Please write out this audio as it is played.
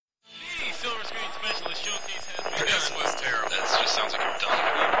This was terrible. That just sounds like I'm done.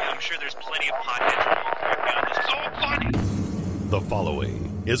 I'm sure there's plenty of podcasts on so funny. The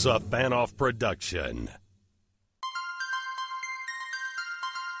following is a fan-off production.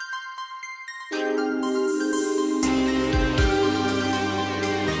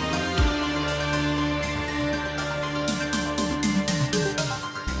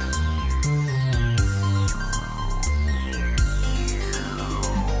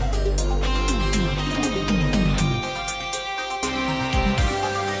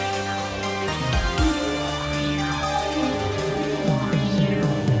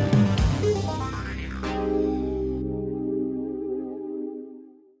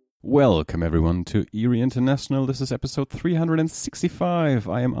 Welcome everyone to Eerie International. This is episode 365.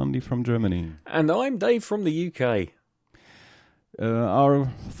 I am Andy from Germany. And I'm Dave from the UK.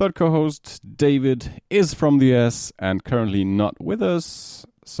 Our third co-host, David, is from the US and currently not with us.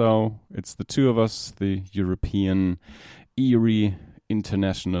 So it's the two of us, the European Eerie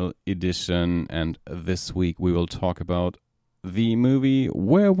International edition. And this week we will talk about the movie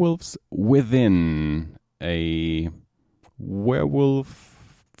Werewolves Within, a werewolf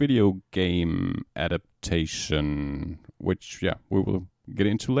video game adaptation, which, we will get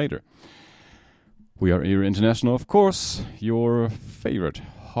into later. We are Eerie International, of course, your favorite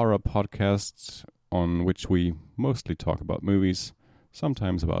horror podcast on which we mostly talk about movies,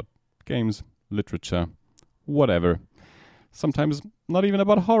 sometimes about games, literature, whatever. Sometimes not even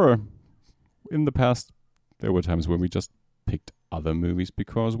about horror. In the past, there were times when we just picked other movies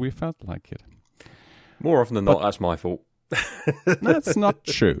because we felt like it. More often than not, that's my fault. That's not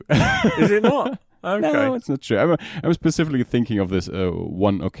true. Is it not? Okay. No, it's not true. I'm specifically thinking of this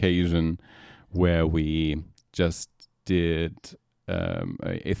one occasion where we just did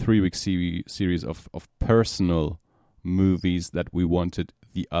a 3-week series of personal movies that we wanted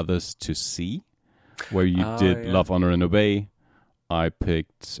the others to see, where you did Love, Honor, and Obey. I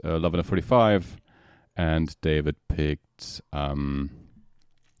picked Love, Honor, 45, and David picked not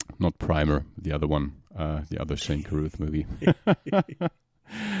Primer, the other one. The other Shane Carruth movie.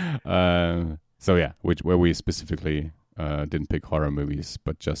 Where we specifically didn't pick horror movies,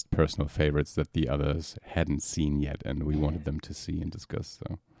 but just personal favorites that the others hadn't seen yet, and we wanted them to see and discuss.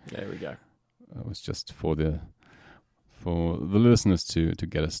 So there we go. It was just for the listeners to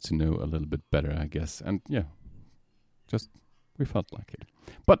get us to know a little bit better, I guess. And just we felt like it.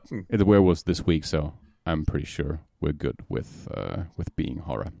 But the werewolves this week, so I'm pretty sure we're good with being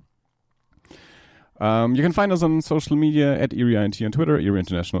horror. You can find us on social media at EerieINT on Twitter, Eerie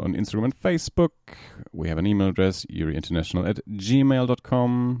International on Instagram and Facebook. We have an email address,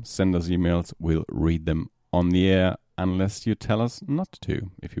 eerieinternational@gmail.com. Send us emails. We'll read them on the air, unless you tell us not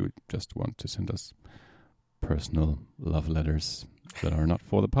to. If you just want to send us personal love letters that are not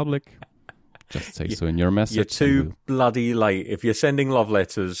for the public, just say so in your message. You're too bloody late. If you're sending love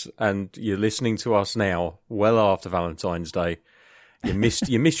letters and you're listening to us now, well after Valentine's Day, you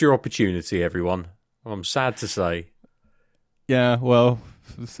missed your opportunity, everyone. I'm sad to say. Yeah, well,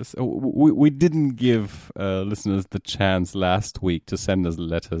 we didn't give listeners the chance last week to send us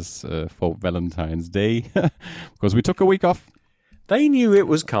letters for Valentine's Day because we took a week off. They knew it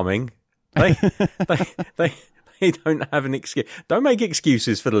was coming. They don't have an excuse. Don't make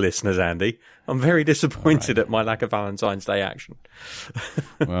excuses for the listeners, Andy. I'm very disappointed at my lack of Valentine's Day action.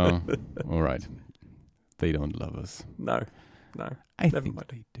 Well, all right. They don't love us. No. I think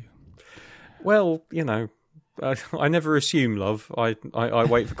they do. Well, I never assume love. I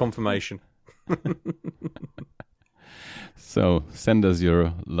wait for confirmation. So send us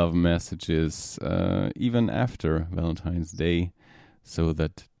your love messages even after Valentine's Day so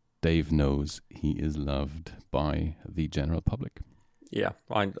that Dave knows he is loved by the general public. Yeah,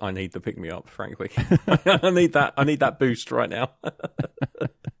 I need the pick-me-up, frankly. I need that boost right now.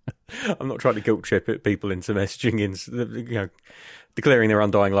 I'm not trying to guilt trip people into messaging in, declaring their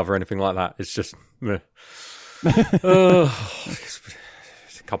undying love or anything like that. It's just, it's a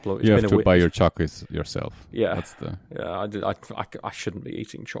couple of. You have to buy your chocolates yourself. Yeah, that's the. Yeah, I shouldn't be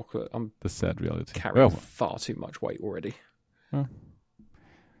eating chocolate. I'm the sad reality. Carrying far too much weight already. Well,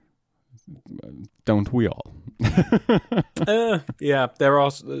 don't we all? Yeah, there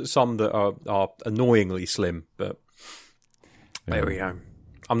are some that are annoyingly slim, but there we go.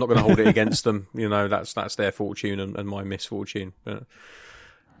 I'm not going to hold it against them. That's their fortune and my misfortune. But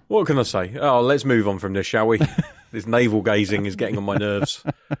what can I say? Oh, let's move on from this, shall we? This navel gazing is getting on my nerves.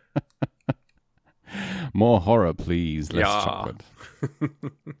 More horror, please. Less chocolate.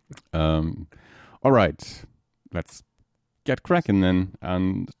 All right. Let's get cracking then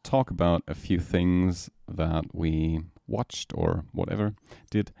and talk about a few things that we watched or whatever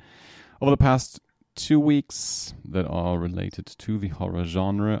did over the past 2 weeks that are related to the horror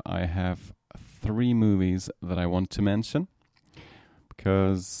genre. I have 3 movies that I want to mention,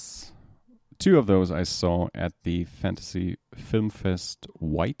 because 2 of those I saw at the Fantasy Film Fest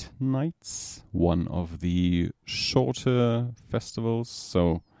White Nights, one of the shorter festivals.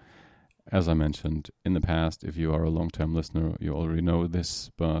 So, as I mentioned in the past, if you are a long-term listener, you already know this,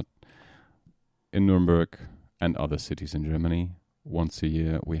 but in Nuremberg and other cities in Germany, once a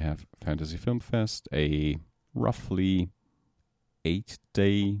year we have Fantasy Film Fest, a roughly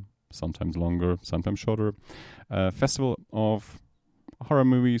 8-day, sometimes longer, sometimes shorter, festival of horror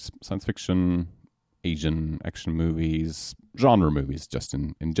movies, science fiction, Asian action movies, genre movies just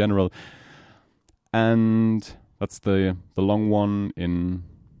in general. And that's the long one in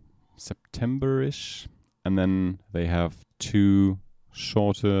September-ish. And then they have 2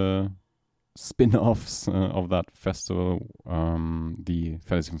 shorter spin-offs of that festival, the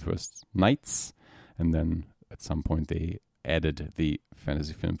Fantasy Film Fest Nights, and then at some point they added the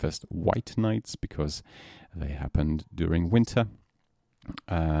Fantasy Film Fest White Nights because they happened during winter.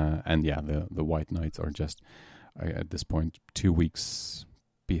 And yeah, the White Nights are just at this point 2 weeks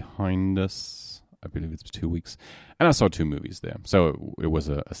behind us. I believe it's 2 weeks, and I saw 2 movies there. So it was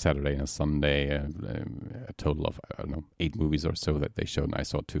a Saturday and a Sunday, a total of 8 movies or so that they showed, and I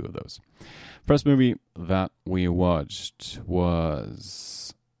saw 2 of those. First movie that we watched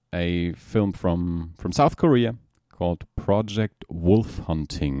was a film from South Korea called Project Wolf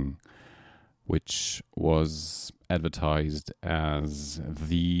Hunting, which was advertised as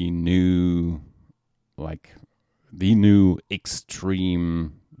the new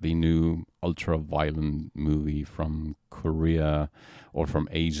extreme, the new ultra-violent movie from Korea or from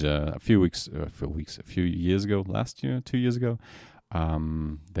Asia. A few years ago, last year, 2 years ago,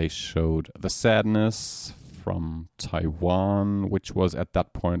 they showed The Sadness from Taiwan, which was at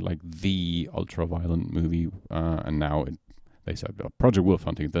that point like the ultra-violent movie, and now they said Project Wolf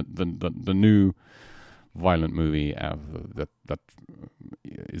Hunting, the new violent movie that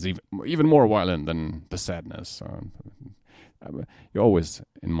is even more violent than The Sadness. You always,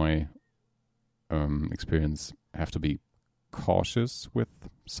 in my experience, have to be cautious with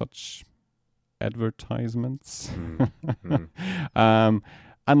such advertisements.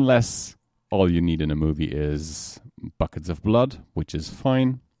 Unless all you need in a movie is buckets of blood, which is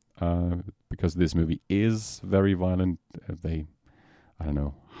fine, because this movie is very violent. I don't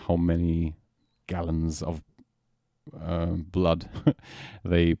know how many gallons of blood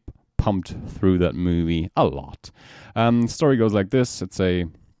they pumped through that movie. A lot. Story goes like this: It's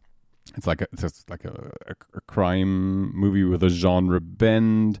like a crime movie with a genre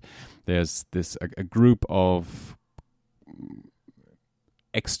bend. There's a group of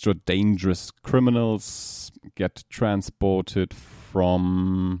extra dangerous criminals get transported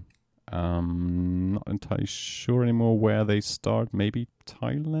from not entirely sure anymore where they start, maybe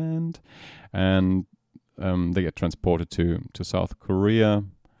Thailand, and they get transported to South Korea,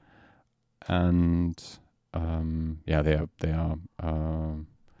 and they are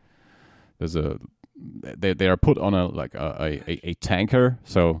put on a tanker.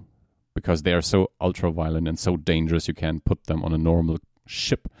 So because they are so ultra violent and so dangerous, you can't put them on a normal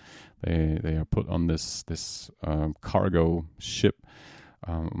ship. They are put on this cargo ship.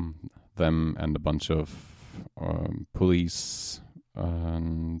 Them and a bunch of police,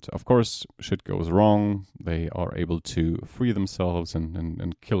 and of course shit goes wrong. They are able to free themselves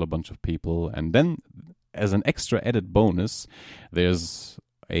and kill a bunch of people, and then as an extra added bonus, there's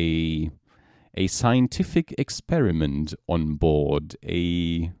a scientific experiment on board.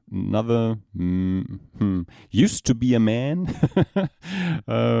 Another used to be a man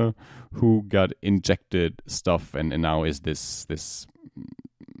who got injected stuff and now is this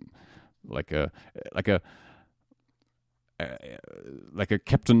like a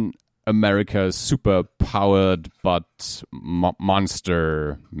Captain America super powered but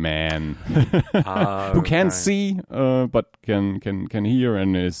monster man who can't see but can hear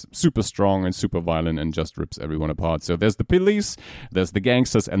and is super strong and super violent and just rips everyone apart. So there's the police, there's the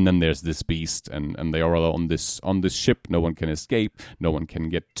gangsters, and then there's this beast, and they are all on this ship. No one can escape, no one can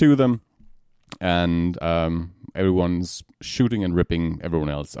get to them, and everyone's shooting and ripping everyone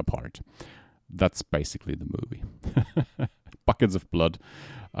else apart. That's basically the movie. Buckets of blood,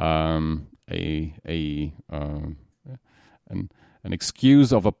 an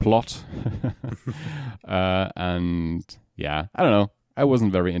excuse of a plot, and yeah, I don't know. I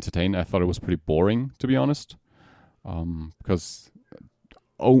wasn't very entertained. I thought it was pretty boring, to be honest, because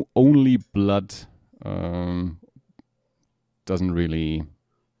only blood doesn't really,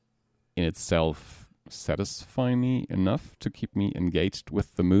 in itself, satisfy me enough to keep me engaged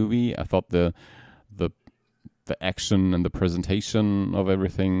with the movie. I thought the action and the presentation of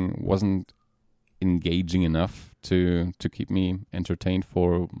everything wasn't engaging enough to keep me entertained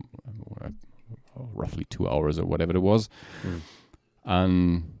for roughly 2 hours or whatever it was.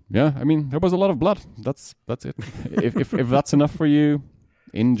 And yeah, I mean, there was a lot of blood. That's it. if that's enough for you,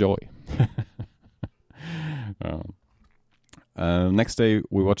 enjoy. Next day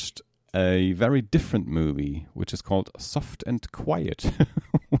we watched a very different movie, which is called Soft and Quiet,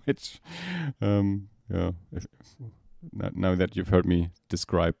 which, now that you've heard me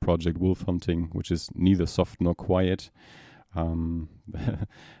describe Project Wolf Hunting, which is neither soft nor quiet,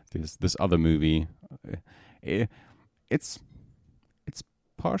 this other movie, it's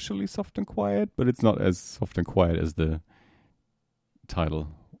partially soft and quiet, but it's not as soft and quiet as the title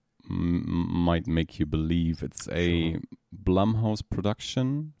might make you believe. It's a Blumhouse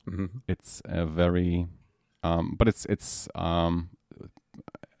production. Mm-hmm. It's a very, but it's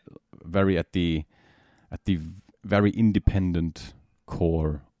very at the very independent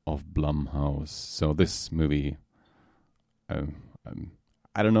core of Blumhouse. So this movie,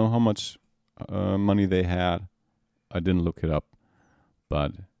 I don't know how much money they had. I didn't look it up,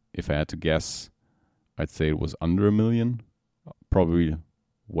 but if I had to guess, I'd say it was under $1 million, probably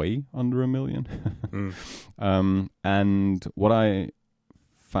way under $1 million. And what I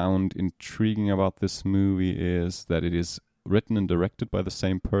found intriguing about this movie is that it is written and directed by the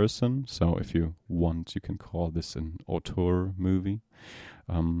same person. So if you want, you can call this an auteur movie.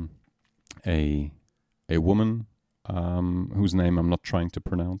 A woman whose name I'm not trying to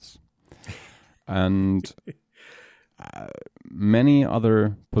pronounce. And many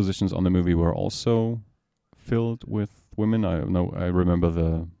other positions on the movie were also filled with women. I remember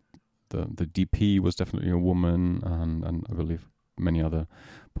the DP was definitely a woman, and I believe many other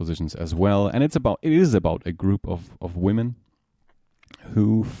positions as well. And it is about a group of women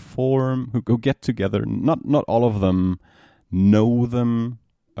who get together. Not all of them know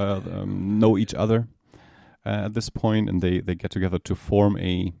each other at this point, and they get together to form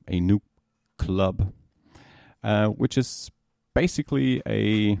a new club, which is basically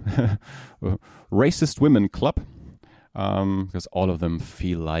a racist women club, because all of them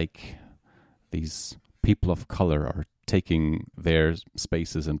feel like these people of color are taking their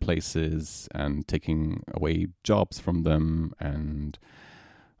spaces and places and taking away jobs from them, and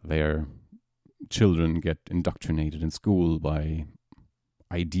their children get indoctrinated in school by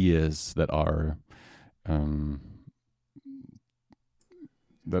ideas that are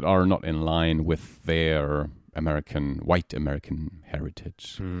not in line with their white American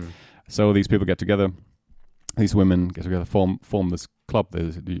heritage. So these people get together. These women get together, form this club. In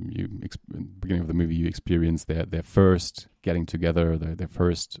the beginning of the movie, you experience their first getting together, their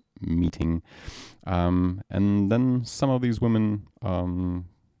first meeting, and then some of these women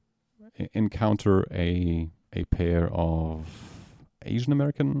encounter a pair of Asian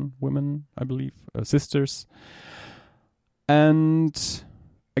American women, I believe, sisters, and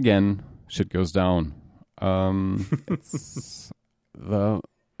again, shit goes down. It's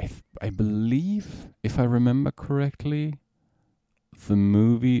I believe, if I remember correctly, the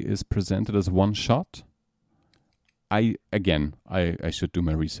movie is presented as one shot. I should do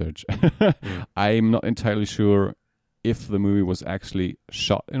my research. I'm not entirely sure if the movie was actually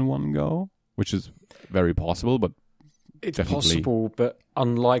shot in one go, which is very possible, but it's definitely possible, but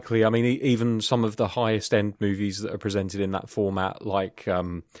unlikely. I mean, even some of the highest end movies that are presented in that format, like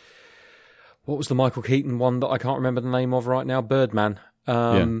what was the Michael Keaton one that I can't remember the name of right now? Birdman.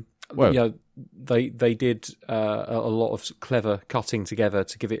 They did a lot of clever cutting together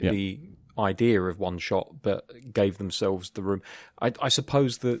to give it the idea of one shot, but gave themselves the room. I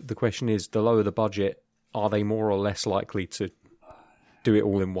suppose the question is, the lower the budget, are they more or less likely to do it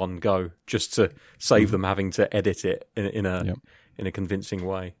all in one go, just to save them having to edit it in a convincing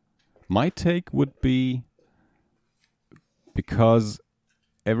way? My take would be, because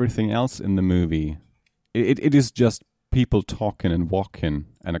everything else in the movie, it is just people talking and walking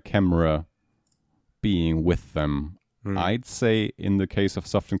and a camera being with them. I'd say in the case of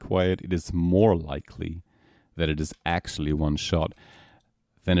Soft and Quiet, it is more likely that it is actually one shot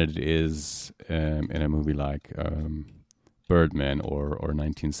than it is in a movie like Birdman or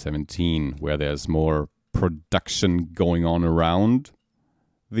 1917, where there's more production going on around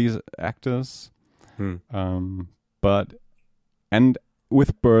these actors. But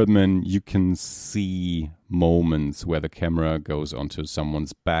with Birdman, you can see moments where the camera goes onto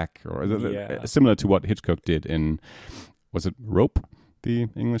someone's back, or similar to what Hitchcock did in, was it Rope, the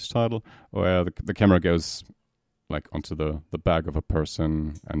English title, where the camera goes like onto the back of a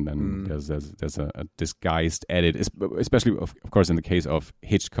person, and then there's a disguised edit, especially of course in the case of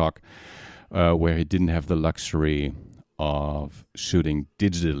Hitchcock, where he didn't have the luxury of shooting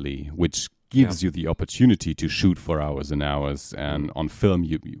digitally, which gives you the opportunity to shoot for hours and hours. And on film,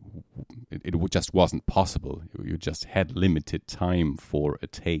 it just wasn't possible. You just had limited time for a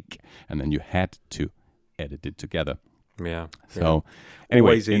take, and then you had to edit it together. Yeah. So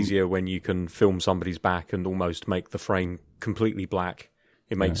anyway, always easier when you can film somebody's back and almost make the frame completely black.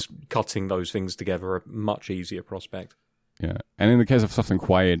 It makes cutting those things together a much easier prospect. Yeah, and in the case of Soft and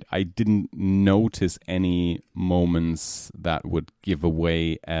Quiet, I didn't notice any moments that would give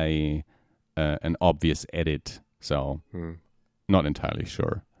away an obvious edit, so not entirely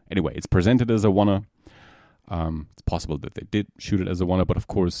sure. Anyway, it's presented as a one-er. It's possible that they did shoot it as a one-er, but of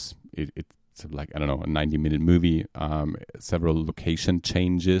course, it's like, I don't know, a 90-minute movie, several location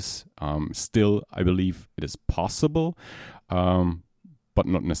changes. Still, I believe it is possible, but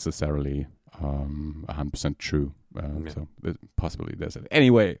not necessarily 100% true. So possibly there's it.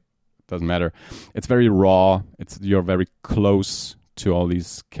 Anyway, doesn't matter. It's very raw. You're very close to all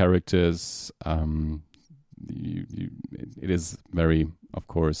these characters. It is very, of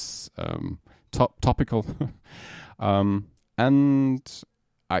course, topical. And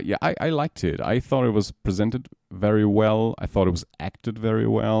I liked it. I thought it was presented very well. I thought it was acted very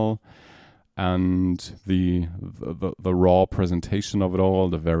well. And the raw presentation of it all,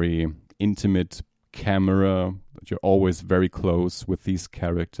 the very intimate camera, that you're always very close with these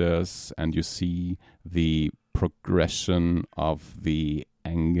characters, and you see the progression of the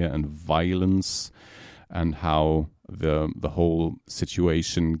anger and violence and how the whole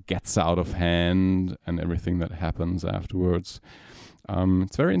situation gets out of hand and everything that happens afterwards.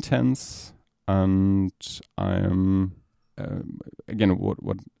 It's very intense, and I'm again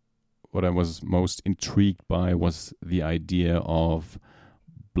what I was most intrigued by was the idea of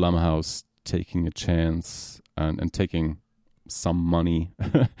Blumhouse taking a chance and taking some money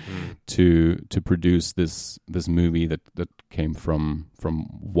to produce this movie that came from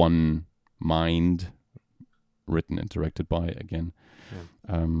one mind, written and directed by, again,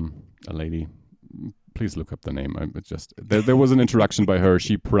 a lady. Please look up the name. There was an introduction by her.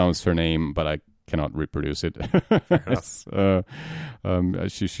 She pronounced her name, but I cannot reproduce it.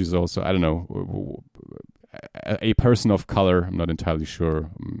 She's also, I don't know, a person of color. I'm not entirely sure.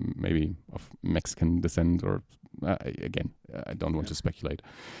 Maybe of Mexican descent, or again, I don't want to speculate.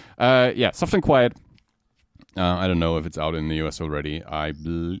 Soft and Quiet. I don't know if it's out in the US already. I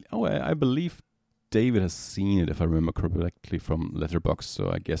believe David has seen it, if I remember correctly, from Letterboxd.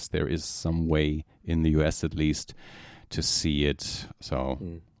 So I guess there is some way in the US at least to see it. So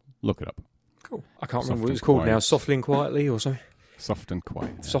look it up. Cool. I can't remember what it's called now. Softly and Quietly or something? Soft and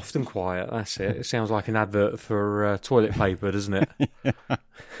Quiet. Yeah. Soft and Quiet, that's it. It sounds like an advert for toilet paper, doesn't it?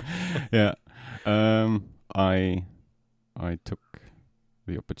 Yeah. I took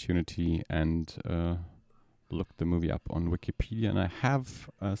the opportunity and looked the movie up on Wikipedia, and I have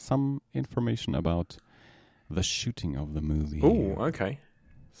some information about the shooting of the movie. Oh, okay.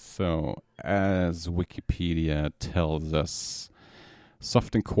 So, as Wikipedia tells us,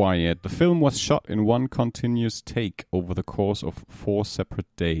 Soft and Quiet, the film was shot in one continuous take over the course of 4 separate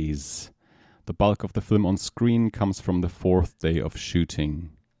days. The bulk of the film on screen comes from the 4th day of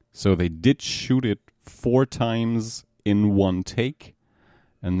shooting. So they did shoot it 4 times in one take,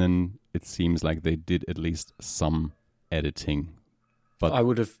 and then it seems like they did at least some editing. But I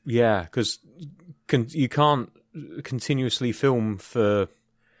would have, because you can't continuously film for,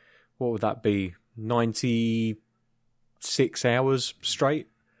 what would that be, 96 hours straight?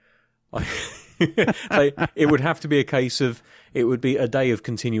 It would have to be a case of, it would be a day of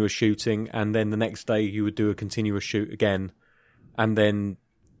continuous shooting, and then the next day you would do a continuous shoot again, and then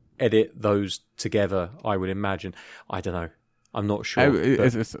edit those together, I would imagine. I don't know. I'm not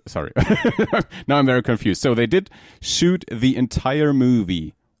sure. Sorry. Now I'm very confused. So they did shoot the entire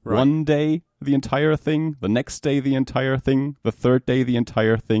movie. Right. One day, the entire thing. The next day, the entire thing. The 3rd day, the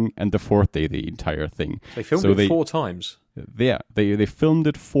entire thing. And the 4th day, the entire thing. They filmed it 4 times. Yeah, they filmed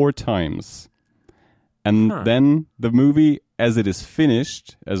it 4 times. And then the movie, as it is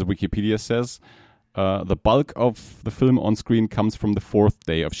finished, as Wikipedia says, the bulk of the film on screen comes from the 4th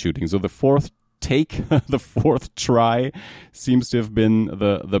day of shooting. So the 4th take, the 4th try, seems to have been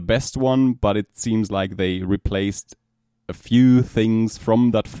the best one, but it seems like they replaced a few things from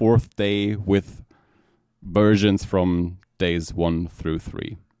that 4th day with versions from days 1 through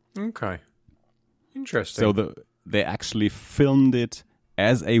 3. Okay. Interesting. So they actually filmed it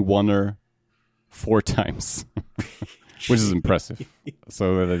as a oneer 4 times. which is impressive.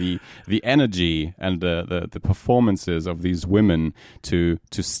 So the energy and the performances of these women to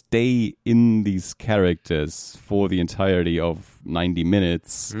stay in these characters for the entirety of 90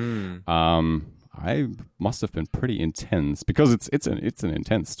 minutes, I must have been pretty intense, because it's an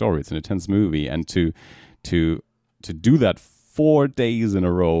intense story, it's an intense movie, and to do that 4 days in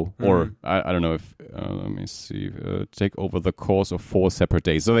a row, or I don't know if let me see, take over the course of 4 separate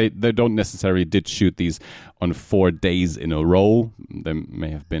days. So they don't necessarily did shoot these on 4 days in a row. There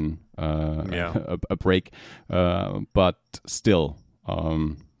may have been a break, but still,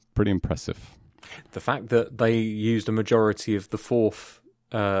 pretty impressive. The fact that they used a majority of the fourth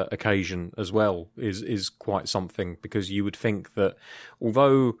occasion as well is quite something, because you would think that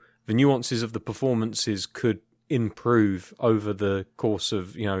although the nuances of the performances could improve over the course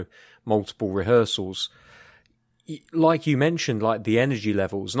of multiple rehearsals, like you mentioned, like the energy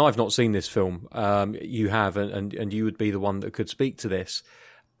levels, and I've not seen this film, you have, and you would be the one that could speak to this,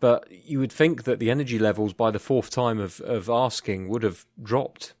 but you would think that the energy levels by the fourth time of asking would have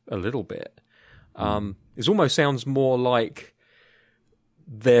dropped a little bit. It almost sounds more like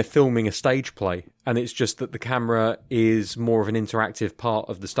they're filming a stage play, and it's just that the camera is more of an interactive part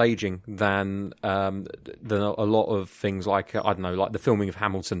of the staging than a lot of things like, I don't know, like the filming of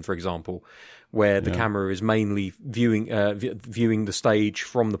Hamilton, for example, where the camera is mainly viewing the stage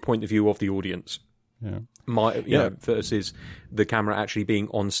from the point of view of the audience. Versus the camera actually being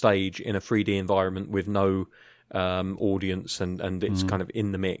on stage in a 3D environment with no audience, and it's kind of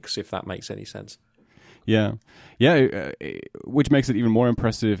in the mix, if that makes any sense. Which makes it even more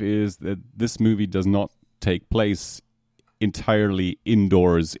impressive is that this movie does not take place entirely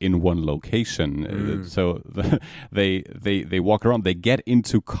indoors in one location. So they walk around, they get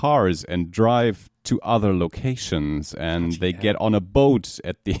into cars and drive to other locations, and they get on a boat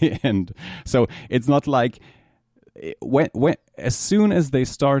at the end. So it's not like when as soon as they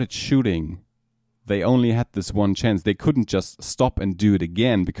started shooting, they only had this one chance. They couldn't just stop and do it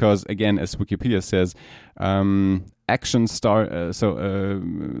again, because, again, as Wikipedia says, action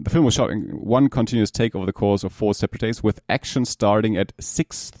the film was shot in one continuous take over the course of 4 separate days, with action starting at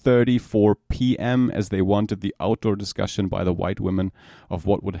 6:34 p.m. as they wanted the outdoor discussion by the white women of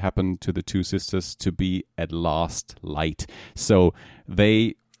what would happen to the 2 sisters to be at last light. So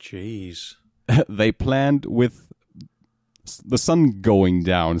they planned with the sun going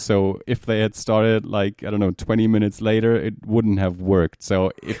down. So if they had started 20 minutes later, it wouldn't have worked.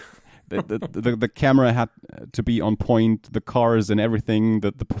 So if the camera had to be on point, the cars and everything,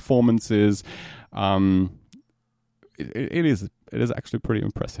 the performances, it is actually pretty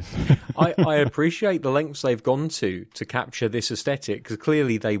impressive. I appreciate the lengths they've gone to capture this aesthetic, because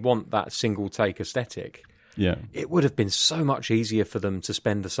clearly they want that single take aesthetic. Yeah, it would have been so much easier for them to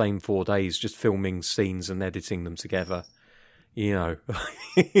spend the same 4 days just filming scenes and editing them together.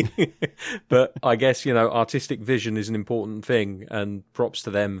 But I guess, artistic vision is an important thing, and props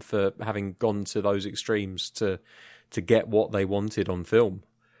to them for having gone to those extremes to get what they wanted on film.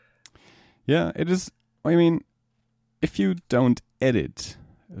 Yeah, it is. I mean, if you don't edit,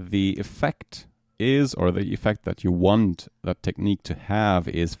 the effect that you want that technique to have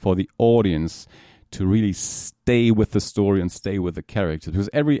is for the audience to really stay with the story and stay with the characters, because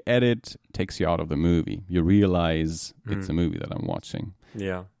every edit takes you out of the movie. You realize it's a movie that I'm watching.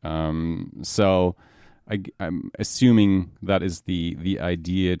 Yeah. So I'm assuming that is the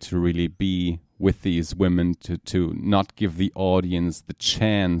idea, to really be with these women, to not give the audience the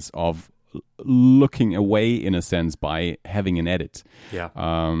chance of looking away, in a sense, by having an edit. Yeah.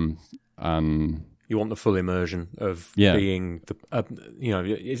 You want the full immersion of being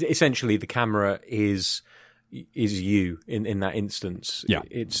essentially the camera is you in that instance. Yeah.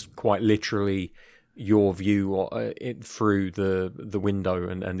 It's quite literally your view through the window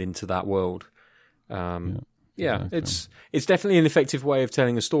and into that world. It's definitely an effective way of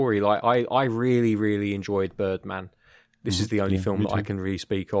telling a story. Like I really, really enjoyed Birdman. This is the only film that I can really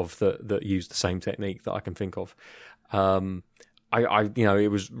speak of that used the same technique that I can think of.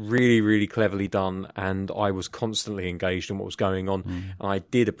 It was really, really cleverly done, and I was constantly engaged in what was going on. And I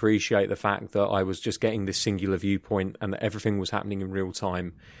did appreciate the fact that I was just getting this singular viewpoint, and that everything was happening in real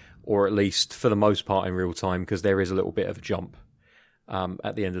time, or at least for the most part in real time, because there is a little bit of a jump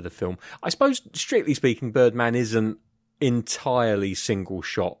at the end of the film. I suppose, strictly speaking, Birdman isn't entirely single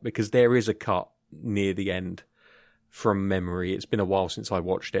shot, because there is a cut near the end from memory. It's been a while since I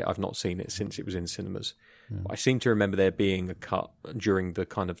watched it. I've not seen it since it was in cinemas. I seem to remember there being a cut during the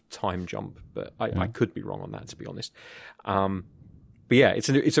kind of time jump, but I could be wrong on that, to be honest. But yeah, it's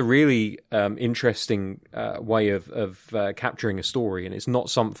a really interesting way of capturing a story, and it's not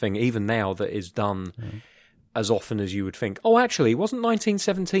something even now that is done as often as you would think. Oh, actually, wasn't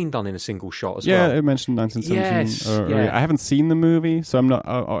 1917 done in a single shot as Yeah, well? it mentioned 1917. Yes, earlier. yeah. I haven't seen the movie, so I'm not.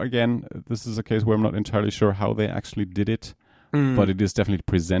 Again, this is a case where I'm not entirely sure how they actually did it, but it is definitely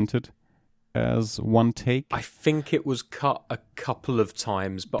presented as one take. I think it was cut a couple of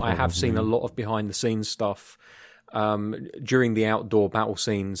times, but I have seen a lot of behind-the-scenes stuff during the outdoor battle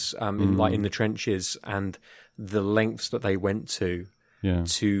scenes, in the trenches, and the lengths that they went to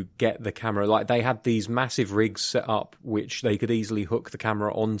get the camera. Like, they had these massive rigs set up which they could easily hook the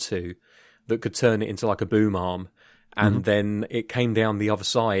camera onto that could turn it into like a boom arm, and then it came down the other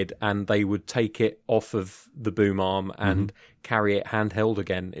side and they would take it off of the boom arm and carry it handheld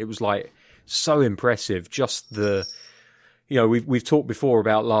again. It was like so impressive. Just the, we've talked before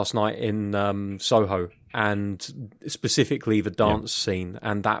about Last Night in Soho, and specifically the dance scene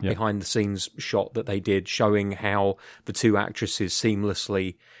and that behind the scenes shot that they did, showing how the two actresses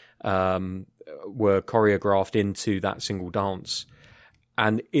seamlessly were choreographed into that single dance.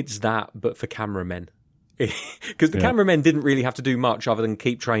 And it's that, but for cameramen. Because the cameramen didn't really have to do much other than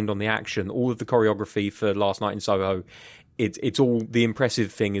keep trained on the action. All of the choreography for Last Night in Soho, it's all, the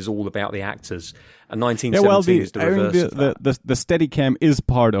impressive thing is all about the actors. And 1917 is the reverse of that. The Steadicam is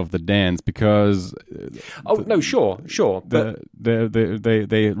part of the dance because sure. But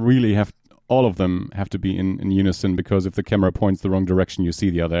they really have, all of them have to be in unison, because if the camera points the wrong direction, you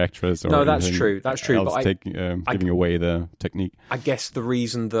see the other actress. Or no, that's true. That's true. Else But giving away the technique. I guess the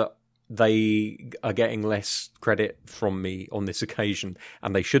reason that they are getting less credit from me on this occasion,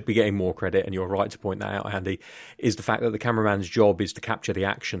 and they should be getting more credit, and you're right to point that out, Andy, is the fact that the cameraman's job is to capture the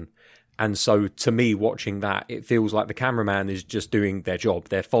action. And so to me, watching that, it feels like the cameraman is just doing their job.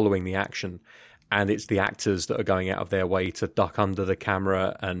 They're following the action. And it's the actors that are going out of their way to duck under the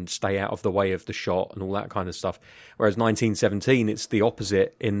camera and stay out of the way of the shot and all that kind of stuff. Whereas 1917, it's the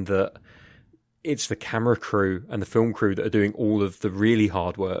opposite, in that it's the camera crew and the film crew that are doing all of the really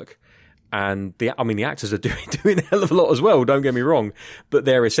hard work. And the actors are doing a hell of a lot as well, don't get me wrong, but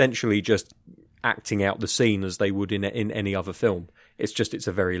they're essentially just acting out the scene as they would in any other film. It's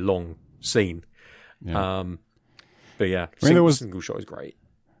a very long scene. Yeah. But yeah, single shot is great.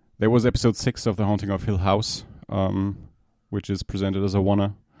 There was episode 6 of The Haunting of Hill House, which is presented as a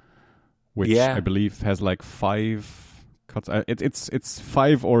one-er, which I believe has like 5 cuts. It's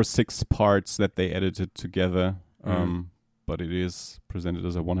 5 or 6 parts that they edited together. But it is presented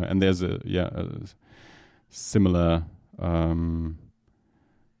as a one-er, and there's a similar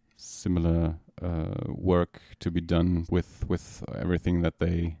work to be done with everything that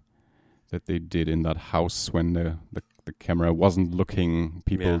they did in that house when the camera wasn't looking,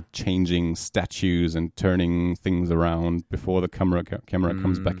 people changing statues and turning things around before the camera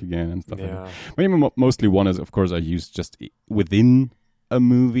comes back again and stuff like that. But even mostly one-ers, of course, are used just within a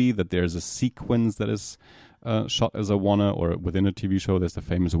movie, that there's a sequence that is shot as a one-er, or within a TV show. There's the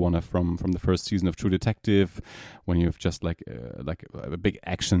famous one-er from the first season of True Detective, when you have just like a big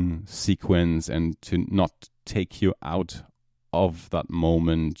action sequence, and to not take you out of that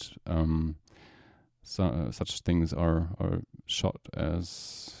moment, such things are shot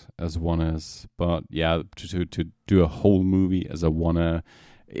as one-ers. But yeah, to do a whole movie as a one-er,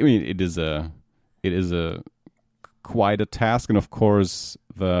 I mean, it is a quite a task, and of course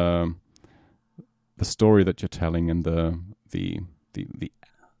the story that you're telling and the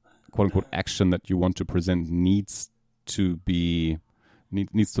quote unquote action that you want to present needs to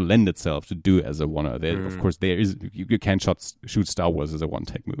lend itself to do it as a one-er. Of course, you can't shoot Star Wars as a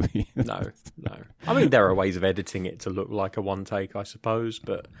one-take movie. No. I mean, there are ways of editing it to look like a one-take, I suppose,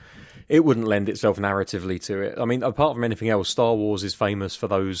 but it wouldn't lend itself narratively to it. I mean, apart from anything else, Star Wars is famous for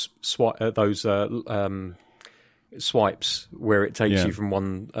those swipes where it takes you from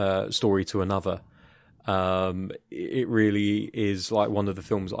one story to another. It really is like one of the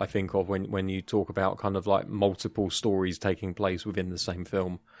films that I think of when you talk about kind of like multiple stories taking place within the same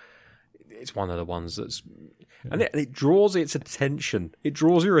film. It's one of the ones that's, and it draws its attention. It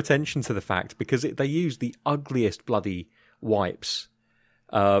draws your attention to the fact because they use the ugliest bloody wipes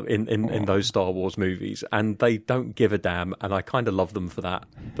in those Star Wars movies, and they don't give a damn, and I kind of love them for that.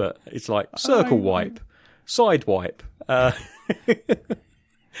 But it's like circle wipe, side wipe.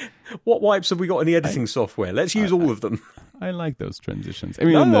 What wipes have we got in the editing software? Let's use all of them. I like those transitions. I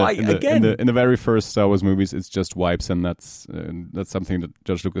mean, in the very first Star Wars movies, it's just wipes, and that's something that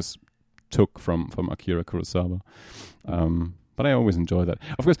George Lucas took from Akira Kurosawa. But I always enjoy that.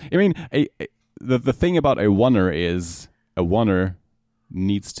 Of course, I mean, the thing about a one-er is a one-er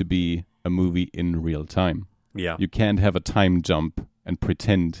needs to be a movie in real time. Yeah, you can't have a time jump and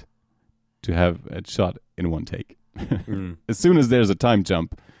pretend to have a shot in one take. As soon as there's a time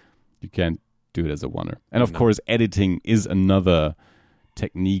jump, you can't do it as a oneer. And of course, editing is another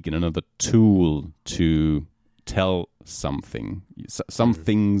technique and another tool to tell something. Some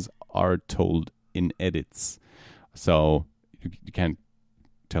things are told in edits, so you can't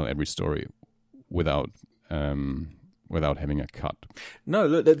tell every story without having a cut. No,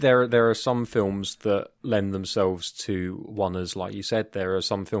 look, there are some films that lend themselves to oneers, like you said. There are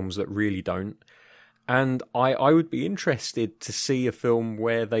some films that really don't. And I would be interested to see a film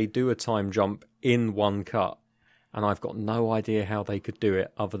where they do a time jump in one cut. And I've got no idea how they could do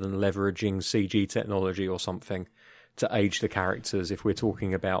it other than leveraging CG technology or something to age the characters if we're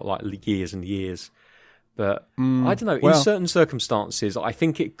talking about like years and years. But I don't know. In certain circumstances, I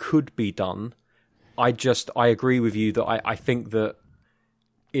think it could be done. I agree with you that I think that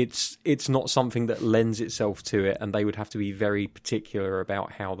it's not something that lends itself to it, and they would have to be very particular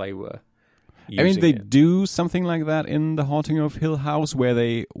about how they were using I mean, they it. do something like that in The Haunting of Hill House, where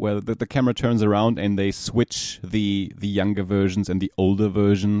the camera turns around and they switch the younger versions and the older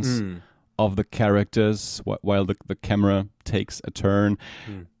versions of the characters while the camera takes a turn.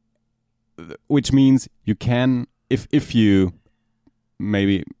 Which means you can, if you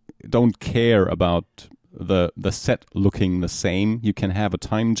maybe don't care about the set looking the same, you can have a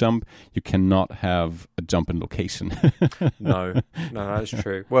time jump. You cannot have a jump in location. No, that's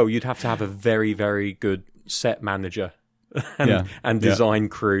true. Well, you'd have to have a very, very good set manager and design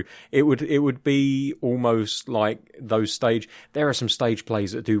crew. It would be almost like those stage. There are some stage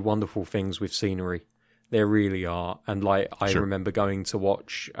plays that do wonderful things with scenery. There really are. And like I remember going to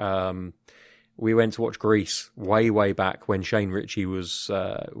watch. We went to watch Grease way back when Shane Ritchie was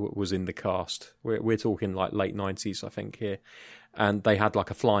in the cast. We're talking like late 90s, I think, here. And they had like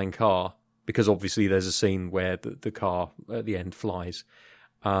a flying car, because obviously there's a scene where the car at the end flies.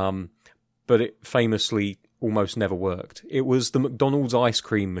 But it famously almost never worked. It was the McDonald's ice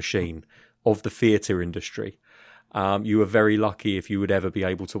cream machine of the theatre industry. You were very lucky if you would ever be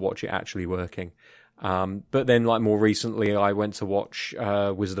able to watch it actually working. But then, like, more recently, I went to watch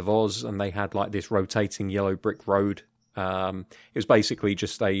Wizard of Oz, and they had like this rotating yellow brick road. It was basically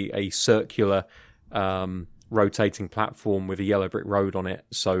just a circular rotating platform with a yellow brick road on it,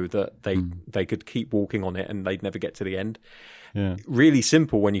 so that they could keep walking on it and they'd never get to the end. Yeah. Really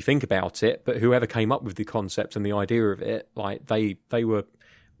simple when you think about it, but whoever came up with the concept and the idea of it, like they were.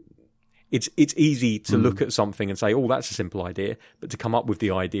 It's easy to look at something and say, oh, that's a simple idea, but to come up with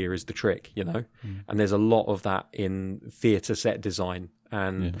the idea is the trick, you know? And there's a lot of that in theatre set design.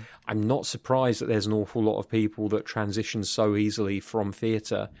 And I'm not surprised that there's an awful lot of people that transition so easily from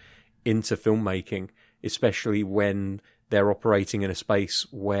theatre into filmmaking, especially when they're operating in a space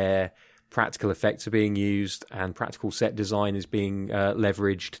where practical effects are being used and practical set design is being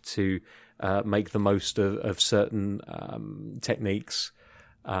leveraged to make the most of certain techniques.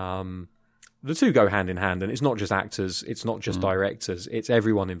 The two go hand in hand, and it's not just actors, it's not just directors, it's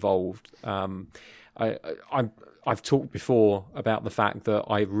everyone involved. I've talked before about the fact that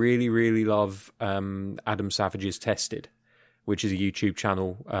I really, really love Adam Savage's Tested, which is a YouTube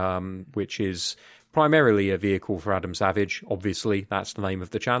channel, which is primarily a vehicle for Adam Savage. Obviously, that's the name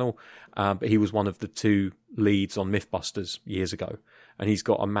of the channel, but he was one of the two leads on Mythbusters years ago. And he's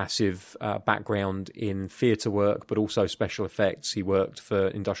got a massive background in theatre work, but also special effects. He worked for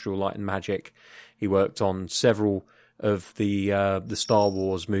Industrial Light and Magic. He worked on several of the Star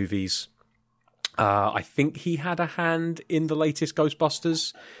Wars movies. I think he had a hand in the latest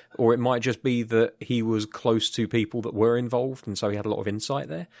Ghostbusters, or it might just be that he was close to people that were involved, and so he had a lot of insight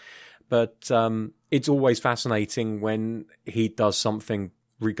there. But it's always fascinating when he does something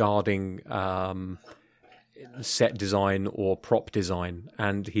regarding set design or prop design,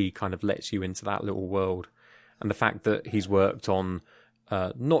 and he kind of lets you into that little world. And the fact that he's worked on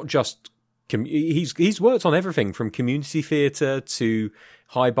not just he's worked on everything from community theatre to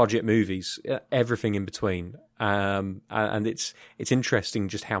high budget movies, everything in between. And it's interesting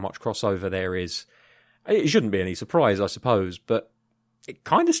just how much crossover there is. It shouldn't be any surprise, I suppose, but it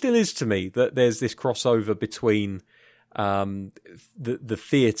kind of still is to me that there's this crossover between the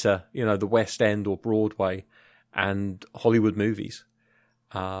theatre, you know, the West End or Broadway, and Hollywood movies.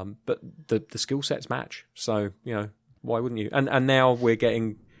 But the skill sets match. So, you know, why wouldn't you? And now we're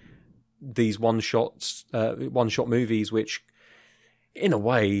getting these one-shot movies, which in a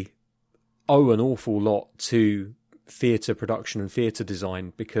way owe an awful lot to theatre production and theatre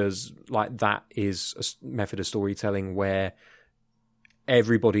design, because like that is a method of storytelling where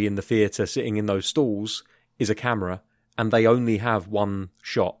everybody in the theatre sitting in those stalls is a camera, and they only have one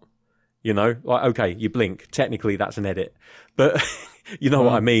shot. You know, like, okay, you blink. Technically, that's an edit, but you know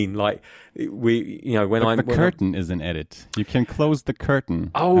what I mean. Like The curtain is an edit. You can close the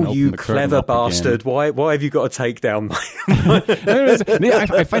curtain. Oh, you clever bastard! Why have you got to take down my?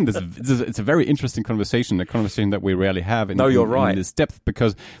 I find it's a very interesting conversation. A conversation that we rarely have. You're right. In this depth,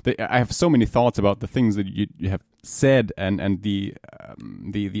 because I have so many thoughts about the things that you have said, and the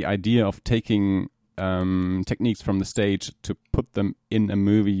idea of taking techniques from the stage to put them in a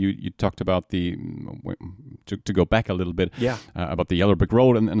movie. You talked about to go back a little bit, about the Yellow Brick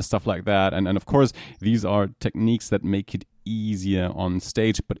Road and stuff like that, and of course these are techniques that make it easier on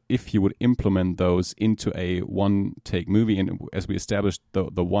stage. But if you would implement those into a one-take movie, and as we established, the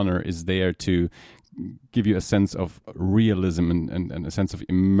oneer is there to give you a sense of realism and a sense of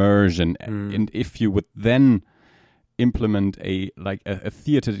immersion, and if you would then implement a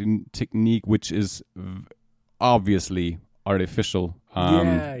theater technique which is obviously artificial,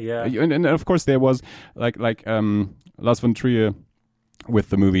 and of course there was like Lars von Trier with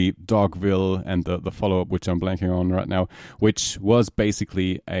the movie Dogville and the follow-up, which I'm blanking on right now, which was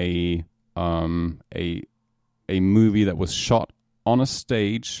basically a movie that was shot on a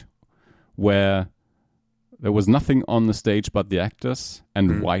stage where there was nothing on the stage but the actors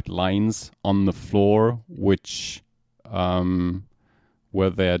and white lines on the floor, which were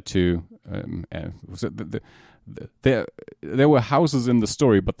there to there were houses in the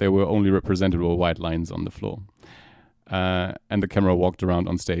story, but they were only represented with white lines on the floor, and the camera walked around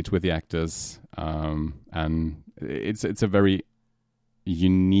on stage with the actors, and it's a very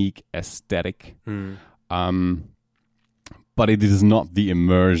unique aesthetic, but it is not the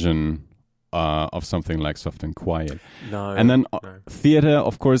immersion of something like Soft and Quiet. No. And then theater,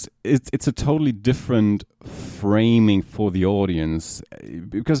 of course, it's a totally different framing for the audience,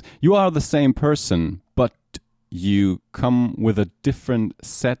 because you are the same person, but you come with a different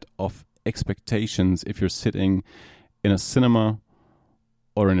set of expectations if you're sitting in a cinema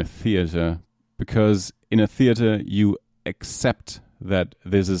or in a theater, because in a theater you accept that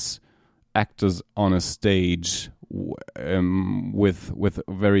this is actors on a stage with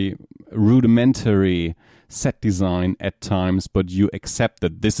very rudimentary set design at times, but you accept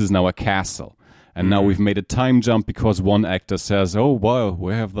that this is now a castle. And now we've made a time jump because one actor says, oh, wow,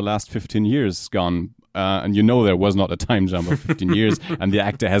 where have the last 15 years gone? And you know there was not a time jump of 15 years, and the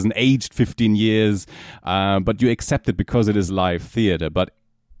actor hasn't aged 15 years, but you accept it because it is live theater. But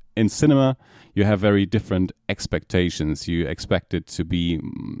in cinema, you have very different expectations. You expect it to be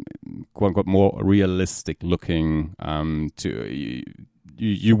quote unquote more realistic looking.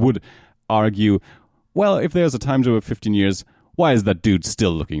 You would argue, well, if there's a time jump of 15 years, why is that dude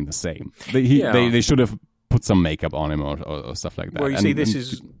still looking the same? They should have put some makeup on him or stuff like that. Well, you see,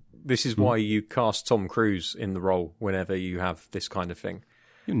 this is why you cast Tom Cruise in the role whenever you have this kind of thing.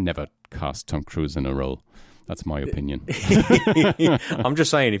 You never cast Tom Cruise in a role. That's my opinion. I'm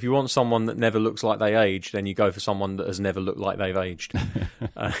just saying, if you want someone that never looks like they age, then you go for someone that has never looked like they've aged.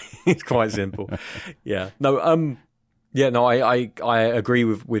 It's quite simple. Yeah. No. I agree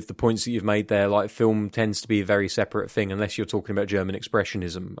with the points that you've made there. Like, film tends to be a very separate thing, unless you're talking about German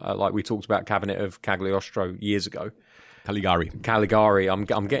expressionism, like we talked about Cabinet of Cagliostro years ago. Caligari. I'm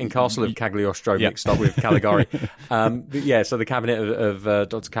getting Castle of Cagliostro mixed up with Caligari. So the Cabinet of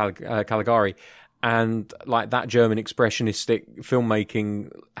Dr. Caligari. And like that German expressionistic filmmaking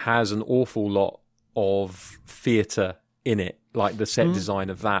has an awful lot of theatre in it. Like the set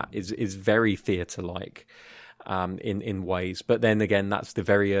design of that is very theatre-like in ways. But then again, that's the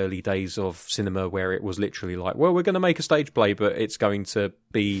very early days of cinema where it was literally like, well, we're going to make a stage play, but it's going to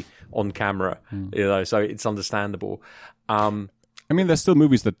be on camera. You know, so it's understandable. I mean, there's still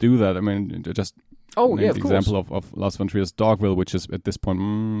movies that do that. I mean, just... Oh, yeah, of the course. example of Lars von Trier's Dogville, which is at this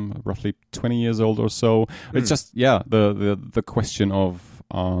point roughly 20 years old or so. It's just, the question of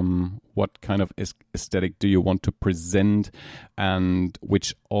what kind of aesthetic do you want to present and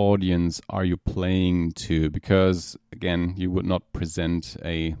which audience are you playing to? Because, again, you would not present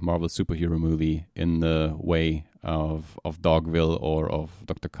a Marvel superhero movie in the way of Dogville or of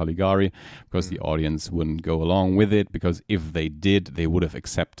Dr. Caligari, because the audience wouldn't go along with it, because if they did, they would have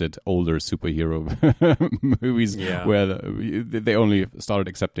accepted older superhero movies where they only started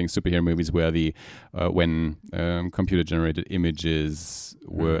accepting superhero movies where when computer generated images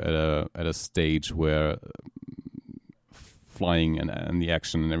were at a stage where flying and the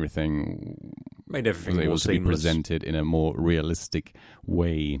action and everything made everything was able more to be seamless. presented in a more realistic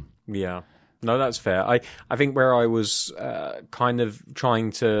way. Yeah. No, that's fair. I think where I was kind of trying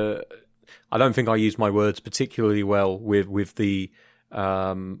to... I don't think I used my words particularly well with the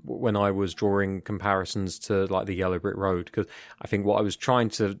when I was drawing comparisons to like the Yellow Brick Road, because I think what I was trying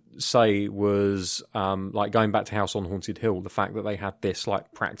to say was like going back to House on Haunted Hill, the fact that they had this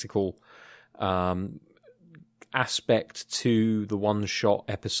like practical aspect to the one shot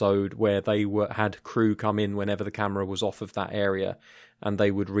episode where they had crew come in whenever the camera was off of that area and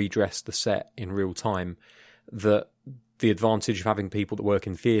they would redress the set in real time. That the advantage of having people that work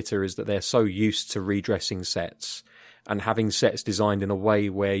in theatre is that they're so used to redressing sets and having sets designed in a way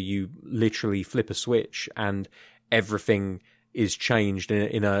where you literally flip a switch and everything is changed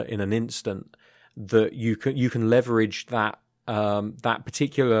in an instant, that you can leverage that that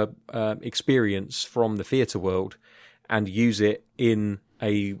particular experience from the theatre world and use it in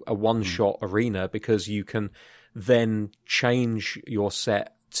a one-shot arena, because you can then change your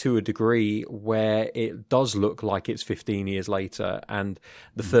set to a degree where it does look like it's 15 years later and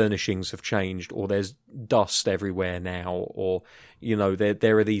the furnishings have changed, or there's dust everywhere now, or, you know,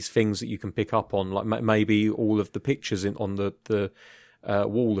 there are these things that you can pick up on, like maybe all of the pictures on the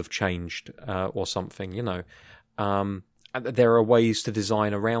wall have changed, or something, you know. There are ways to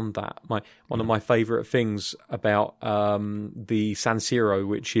design around that. One of my favourite things about the San Siro,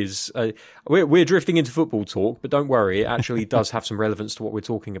 which is we're drifting into football talk, but don't worry, it actually does have some relevance to what we're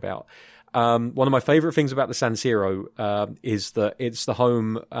talking about. One of my favourite things about the San Siro is that it's the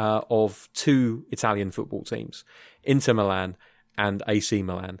home of two Italian football teams, Inter Milan and AC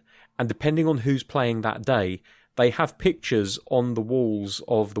Milan. And depending on who's playing that day, they have pictures on the walls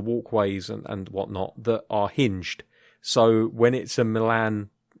of the walkways and whatnot that are hinged. So when it's a Milan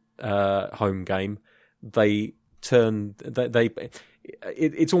home game, it's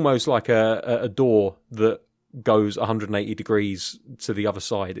almost like a door that goes 180 degrees to the other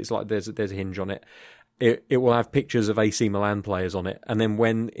side. It's like there's a hinge on it. It will have pictures of AC Milan players on it, and then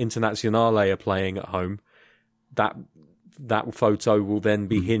when Internazionale are playing at home, that photo will then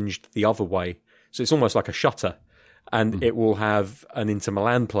be hinged the other way. So it's almost like a shutter, and it will have an Inter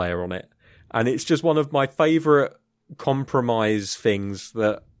Milan player on it, and it's just one of my favourite compromise things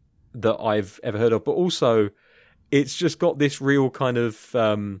that I've ever heard of. But also, it's just got this real kind of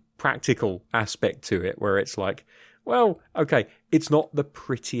practical aspect to it, where it's like, well, okay, it's not the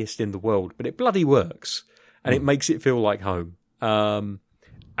prettiest in the world, but it bloody works, and it makes it feel like home. And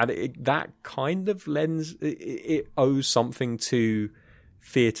that kind of lends, it owes something to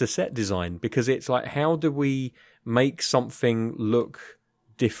theatre set design, because it's like, how do we make something look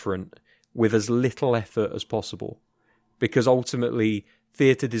different with as little effort as possible? Because ultimately,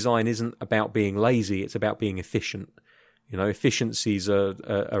 theatre design isn't about being lazy; it's about being efficient. You know, efficiencies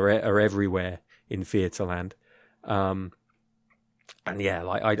are everywhere in theatre land. And yeah,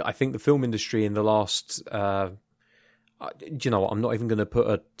 like I think the film industry in the last, do you know what? I'm not even going to put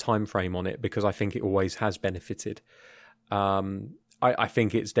a time frame on it, because I think it always has benefited. I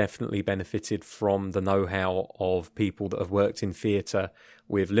think it's definitely benefited from the know-how of people that have worked in theatre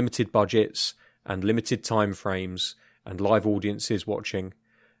with limited budgets and limited time frames and live audiences watching,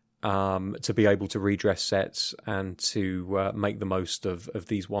 to be able to redress sets and to make the most of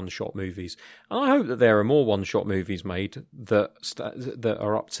these one-shot movies. And I hope that there are more one-shot movies made that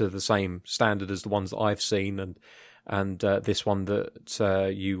are up to the same standard as the ones that I've seen, and this one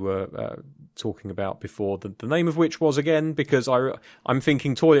that you were talking about before, the name of which was again, because I'm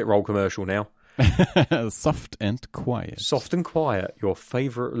thinking toilet roll commercial now. Soft and Quiet. Soft and Quiet, your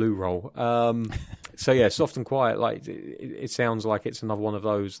favourite loo roll. So yeah, Soft and Quiet, like it sounds like it's another one of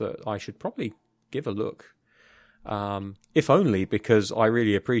those that I should probably give a look. If only because I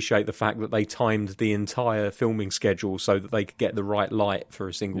really appreciate the fact that they timed the entire filming schedule so that they could get the right light for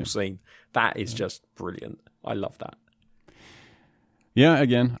a single scene. That is just brilliant. I love that. Yeah,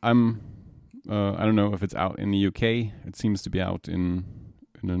 again, I don't know if it's out in the UK. It seems to be out in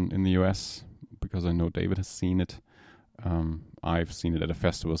the US, because I know David has seen it. I've seen it at a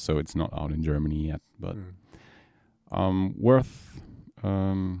festival, so it's not out in Germany yet, but worth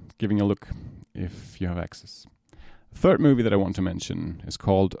giving a look if you have access. Third movie that I want to mention is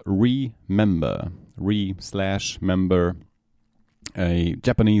called Remember. Re/member, a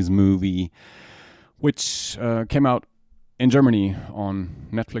Japanese movie which came out in Germany on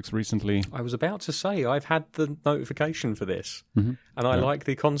Netflix recently. I was about to say, I've had the notification for this, and I like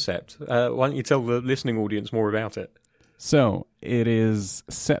the concept. Why don't you tell the listening audience more about it? So, it is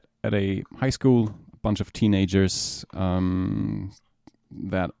set at a high school, a bunch of teenagers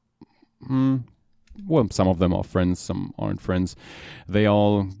that, well, some of them are friends, some aren't friends. They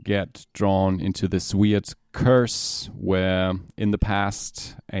all get drawn into this weird curse where in the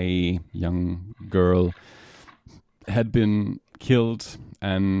past a young girl had been killed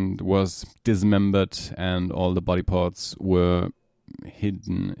and was dismembered, and all the body parts were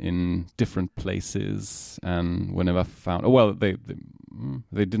hidden in different places and were never found. Well, they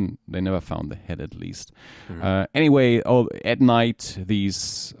didn't. They never found the head, at least. Anyway, at night,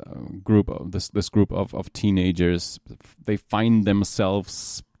 these this group of teenagers, they find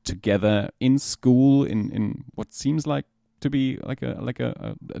themselves together in school in what seems like to be like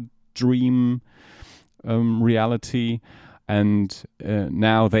a dream reality. And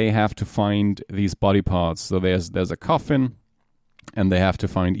now they have to find these body parts. So there's a coffin, and they have to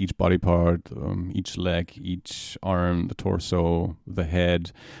find each body part, each leg, each arm, the torso, the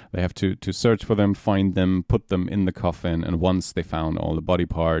head. They have to search for them, find them, put them in the coffin. And once they found all the body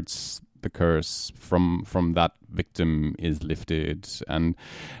parts, the curse from that victim is lifted. And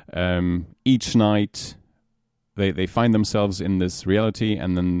each night they find themselves in this reality,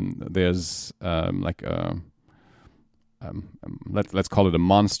 and then there's like a... let's call it a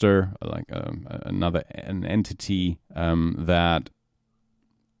monster, like an entity that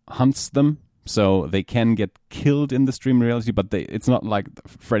hunts them, so they can get killed in the dream reality. But it's not like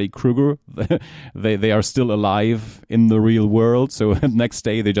Freddy Krueger. They are still alive in the real world. So the next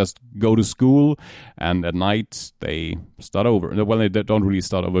day they just go to school, and at night they start over. Well, they don't really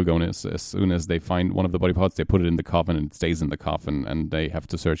start over. Going as soon as they find one of the body parts, they put it in the coffin, and it stays in the coffin, and they have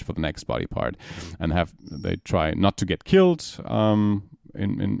to search for the next body part, and they try not to get killed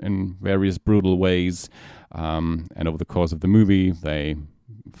in various brutal ways. And over the course of the movie, they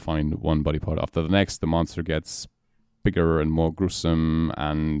find one body part after the next. The monster gets bigger and more gruesome,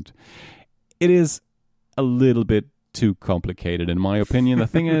 and it is a little bit too complicated, in my opinion. The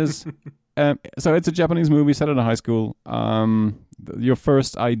thing is, so it's a Japanese movie set in a high school. Your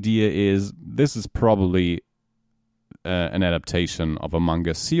first idea is this is probably an adaptation of a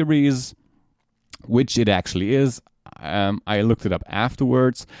manga series, which it actually is. I looked it up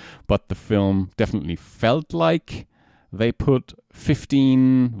afterwards, but the film definitely felt like they put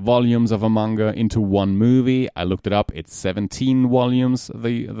 15 volumes of a manga into one movie. I looked it up. It's 17 volumes,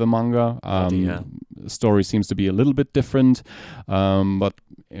 the manga. Story seems to be a little bit different, but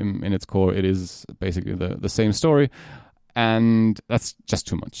in its core, it is basically the same story. And that's just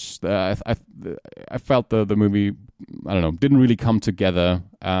too much. I felt the movie, I don't know, didn't really come together.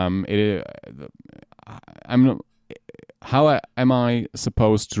 How am I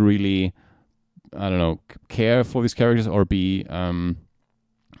supposed to really, I don't know, care for these characters or be, I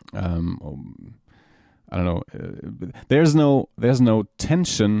don't know. There's no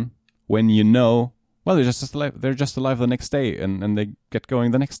tension when you know. Well, they're just alive the next day, and they get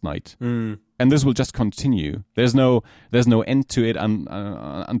going the next night, and this will just continue. There's no end to it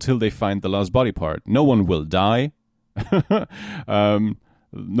until they find the last body part. No one will die.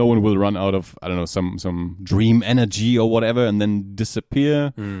 No one will run out of, I don't know, some dream energy or whatever and then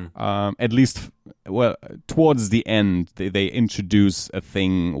disappear. At least, well, towards the end, they introduce a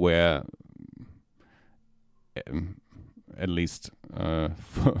thing where, at least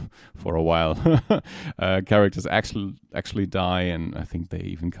for a while, characters actually die, and I think they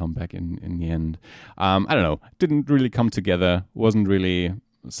even come back in the end. I don't know. Didn't really come together. Wasn't really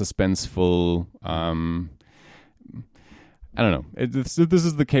suspenseful. I don't know. This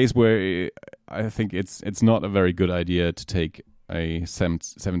is the case where I think it's not a very good idea to take a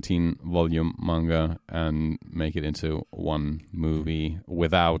 17-volume manga and make it into one movie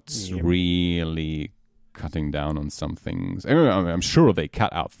without really cutting down on some things. I mean, I'm sure they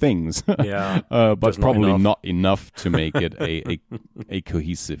cut out things, but probably not enough to make it a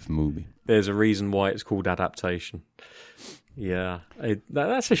cohesive movie. There's a reason why it's called adaptation. Yeah,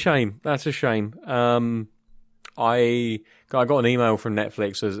 that's a shame. That's a shame. I got an email from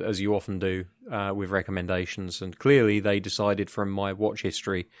Netflix, as you often do, with recommendations, and clearly they decided from my watch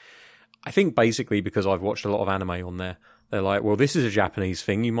history, I think basically because I've watched a lot of anime on there, they're like, well, this is a Japanese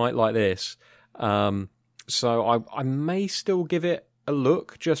thing, you might like this. So I may still give it a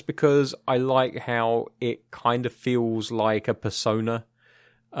look, just because I like how it kind of feels like a Persona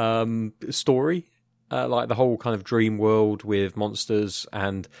story, like the whole kind of dream world with monsters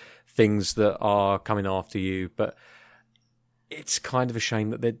and things that are coming after you, but it's kind of a shame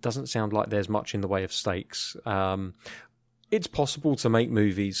that it doesn't sound like there's much in the way of stakes. It's possible to make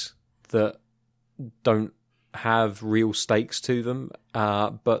movies that don't have real stakes to them,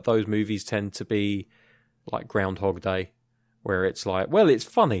 but those movies tend to be like Groundhog Day, where it's like, well, it's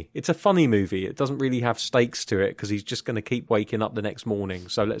funny. It's a funny movie. It doesn't really have stakes to it because he's just going to keep waking up the next morning,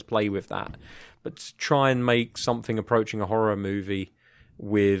 so let's play with that. But to try and make something approaching a horror movie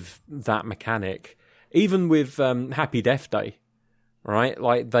with that mechanic, even with Happy Death Day, right?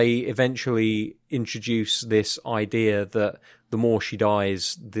 Like, they eventually introduce this idea that the more she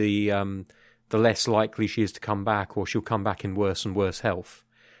dies, the the less likely she is to come back, or she'll come back in worse and worse health.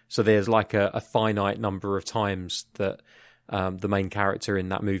 So there's like a finite number of times that the main character in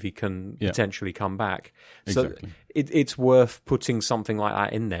that movie can potentially come back. Exactly. So it's worth putting something like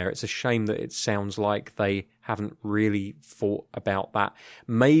that in there. It's a shame that it sounds like they haven't really thought about that.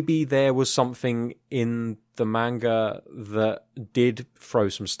 Maybe there was something in the manga that did throw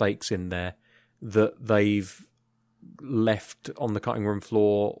some stakes in there that they've left on the cutting room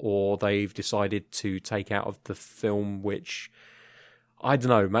floor, or they've decided to take out of the film, which I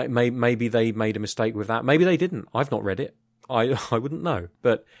don't know. Maybe they made a mistake with that. Maybe they didn't. I've not read it. I wouldn't know.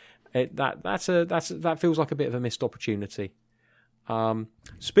 But that feels like a bit of a missed opportunity.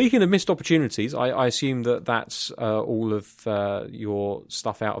 Speaking of missed opportunities, I assume that's all of your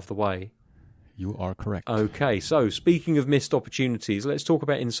stuff out of the way. You are correct. Okay, so speaking of missed opportunities, let's talk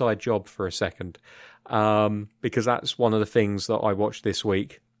about Inside Job for a second, because that's one of the things that I watched this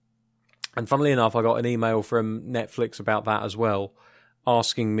week. And funnily enough, I got an email from Netflix about that as well,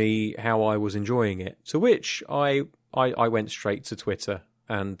 asking me how I was enjoying it. To which I went straight to Twitter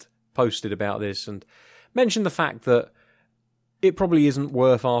and posted about this and mentioned the fact that it probably isn't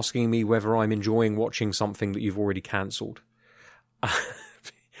worth asking me whether I'm enjoying watching something that you've already cancelled.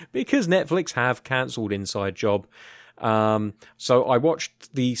 Because Netflix have cancelled Inside Job. So I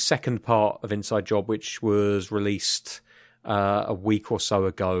watched the second part of Inside Job, which was released a week or so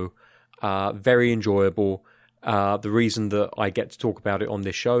ago. Very enjoyable. The reason that I get to talk about it on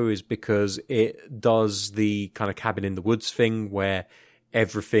this show is because it does the kind of cabin in the woods thing where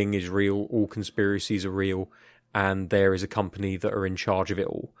everything is real, all conspiracies are real, and there is a company that are in charge of it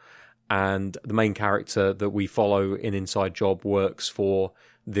all. And the main character that we follow in Inside Job works for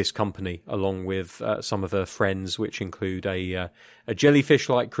this company, along with some of her friends, which include a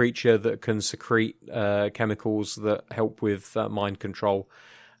jellyfish-like creature that can secrete chemicals that help with mind control.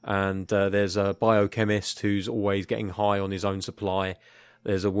 And there's a biochemist who's always getting high on his own supply.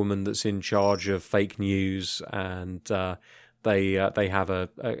 There's a woman that's in charge of fake news, and they have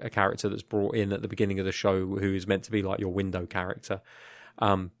a character that's brought in at the beginning of the show who is meant to be like your window character.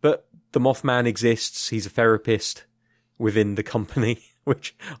 But the Mothman exists. He's a therapist within the company,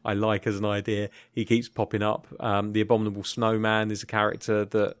 which I like as an idea. He keeps popping up. The Abominable Snowman is a character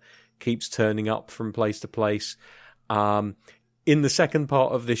that keeps turning up from place to place. In the second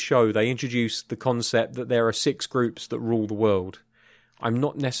part of this show, they introduce the concept that there are 6 groups that rule the world. I'm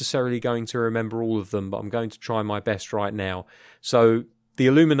not necessarily going to remember all of them, but I'm going to try my best right now. So the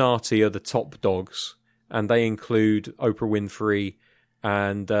Illuminati are the top dogs, and they include Oprah Winfrey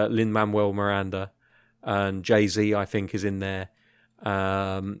and Lin-Manuel Miranda, and Jay-Z, I think, is in there,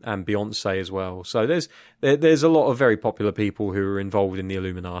 and Beyonce as well. So there's a lot of very popular people who are involved in the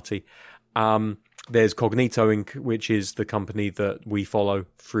Illuminati. There's Cognito Inc., which is the company that we follow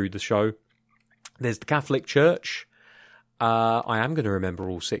through the show. There's the Catholic Church. I am going to remember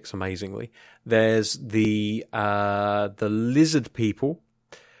all 6, amazingly. There's the Lizard People,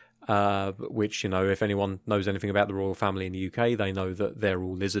 which, you know, if anyone knows anything about the royal family in the UK, they know that they're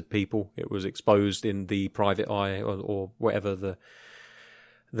all lizard people. It was exposed in the Private Eye or whatever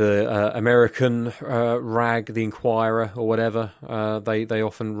the American rag, the Inquirer or whatever. They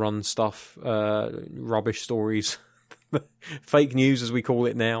often run stuff, rubbish stories, fake news as we call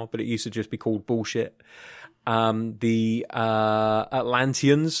it now, but it used to just be called bullshit. The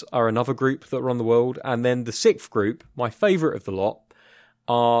Atlanteans are another group that run the world, and then the 6th group, my favourite of the lot,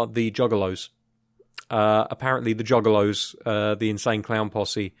 are the Juggalos. Apparently the Juggalos, the Insane Clown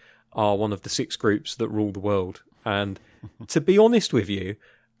Posse, are one of the 6 groups that rule the world. And to be honest with you,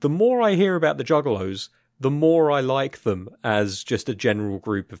 the more I hear about the Juggalos, the more I like them as just a general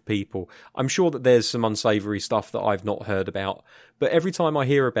group of people. I'm sure that there's some unsavoury stuff that I've not heard about, but every time I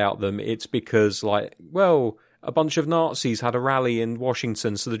hear about them, it's because, like, well, a bunch of Nazis had a rally in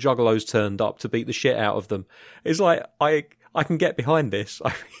Washington, so the Juggalos turned up to beat the shit out of them. It's like, I can get behind this.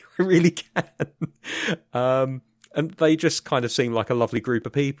 I really can. And they just kind of seem like a lovely group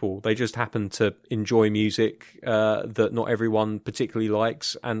of people. They just happen to enjoy music that not everyone particularly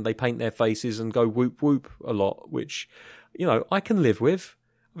likes, and they paint their faces and go whoop whoop a lot, which, you know, I can live with.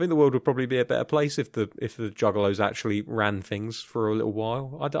 I think the world would probably be a better place if the Juggalos actually ran things for a little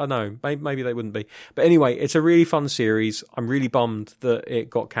while. I don't know. Maybe they wouldn't be. But anyway, it's a really fun series. I'm really bummed that it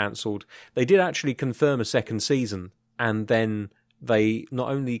got cancelled. They did actually confirm a 2nd season, and then they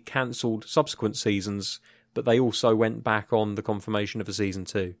not only cancelled subsequent seasons, but they also went back on the confirmation of a season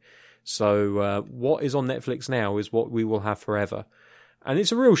 2. So what is on Netflix now is what we will have forever. And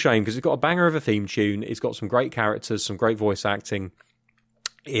it's a real shame because it's got a banger of a theme tune. It's got some great characters, some great voice acting.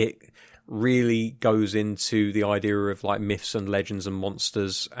 It really goes into the idea of like myths and legends and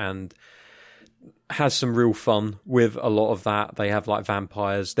monsters and has some real fun with a lot of that. They have like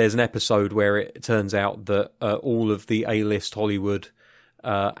vampires. There's an episode where it turns out that all of the A-list Hollywood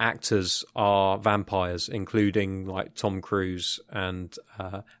actors are vampires, including like Tom Cruise and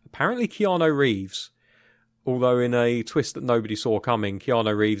apparently Keanu Reeves. Although in a twist that nobody saw coming,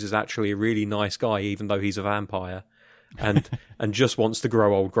 Keanu Reeves is actually a really nice guy, even though he's a vampire, and just wants to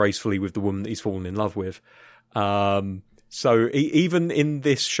grow old gracefully with the woman that he's fallen in love with. So even in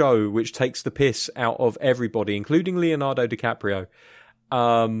this show, which takes the piss out of everybody, including Leonardo DiCaprio,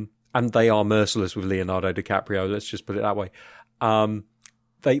 and they are merciless with Leonardo DiCaprio, let's just put it that way,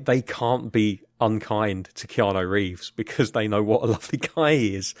 they can't be unkind to Keanu Reeves because they know what a lovely guy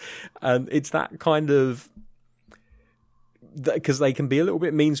he is. And it's that kind of... because they can be a little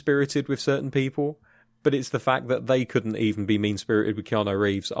bit mean-spirited with certain people, but it's the fact that they couldn't even be mean-spirited with Keanu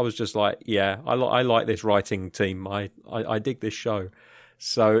Reeves. I was just like, yeah, I like this writing team. I dig this show.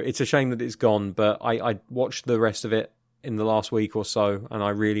 So it's a shame that it's gone, but I watched the rest of it in the last week or so, and I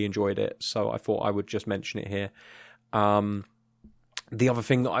really enjoyed it. So I thought I would just mention it here. The other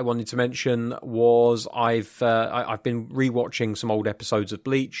thing that I wanted to mention was I've been rewatching some old episodes of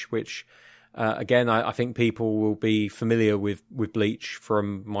Bleach, which... again, I think people will be familiar with Bleach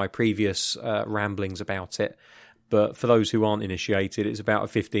from my previous ramblings about it. But for those who aren't initiated, it's about a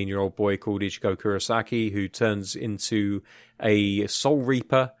 15-year-old boy called Ichigo Kurosaki who turns into a Soul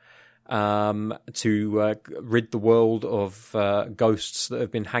Reaper to rid the world of ghosts that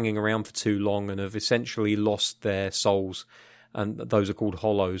have been hanging around for too long and have essentially lost their souls. And those are called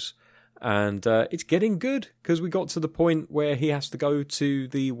hollows. And it's getting good because we got to the point where he has to go to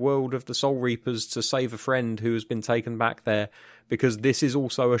the world of the Soul Reapers to save a friend who has been taken back there, because this is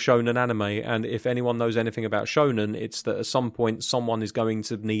also a shonen anime. And if anyone knows anything about shonen, it's that at some point someone is going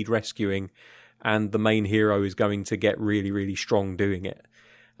to need rescuing and the main hero is going to get really, really strong doing it.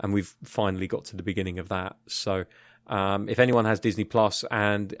 And we've finally got to the beginning of that. So if anyone has Disney Plus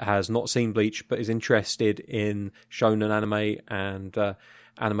and has not seen Bleach but is interested in shonen anime and...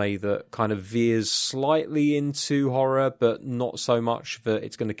 anime that kind of veers slightly into horror, but not so much that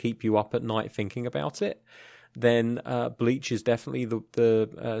it's going to keep you up at night thinking about it, then Bleach is definitely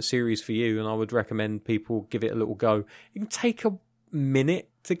the series for you, and I would recommend people give it a little go. It can take a minute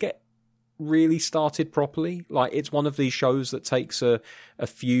to get really started properly. Like, it's one of these shows that takes a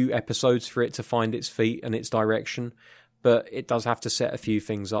few episodes for it to find its feet and its direction, but it does have to set a few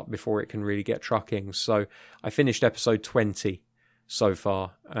things up before it can really get trucking. So I finished episode 20 so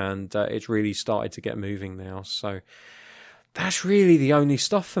far, and it's really started to get moving now. So that's really the only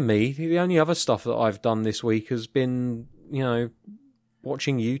stuff for me. The only other stuff that I've done this week has been,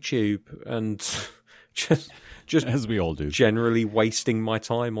 watching YouTube and just as we all do, generally wasting my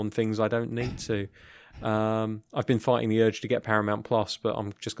time on things I don't need to. I've been fighting the urge to get Paramount Plus, but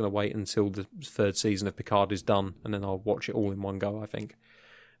I'm just going to wait until the third season of Picard is done, and then I'll watch it all in one go, I think.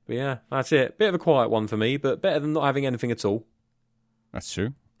 But yeah, that's it. Bit of a quiet one for me, but better than not having anything at all. That's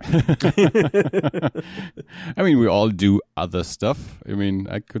true. I mean, we all do other stuff. I mean,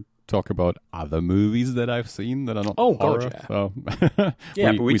 I could talk about other movies that I've seen that are not horror. God, yeah. So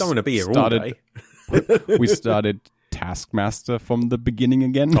Yeah, but we don't want to be here all day. We started Taskmaster from the beginning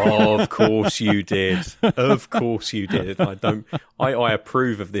again. Of course you did. Of course you did. I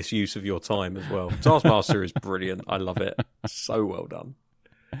approve of this use of your time as well. Taskmaster is brilliant. I love it. So well done.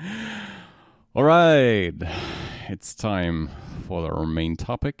 All right, it's time for our main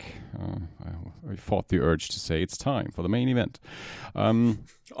topic. I fought the urge to say it's time for the main event. I'm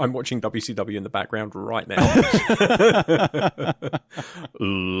watching WCW in the background right now.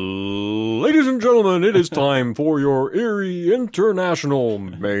 Ladies and gentlemen, it is time for your Erie International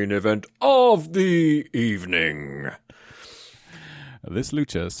main event of the evening. This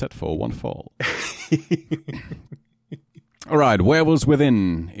lucha is set for one fall. All right, Werewolves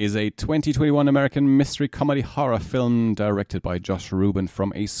Within is a 2021 American mystery comedy horror film directed by Josh Rubin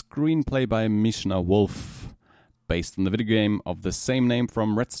from a screenplay by Mishna Wolf. Based on the video game of the same name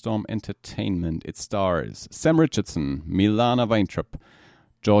from Red Storm Entertainment, it stars Sam Richardson, Milana Weintraub,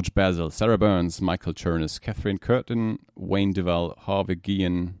 George Basil, Sarah Burns, Michael Chernus, Catherine Curtin, Wayne Duvall, Harvey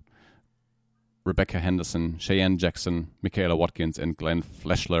Guillen, Rebecca Henderson, Cheyenne Jackson, Michaela Watkins, and Glenn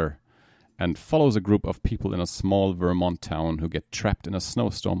Fleshler, and follows a group of people in a small Vermont town who get trapped in a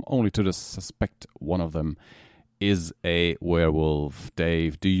snowstorm only to suspect one of them is a werewolf.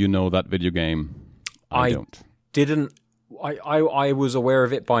 Dave, do you know that video game? I don't. Didn't. I was aware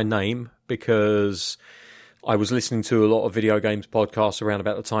of it by name because I was listening to a lot of video games podcasts around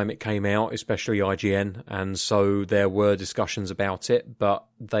about the time it came out, especially IGN, and so there were discussions about it, but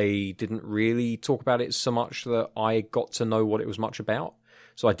they didn't really talk about it so much that I got to know what it was much about.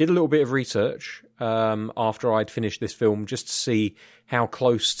 So I did a little bit of research after I'd finished this film just to see how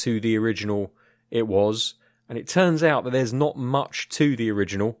close to the original it was. And it turns out that there's not much to the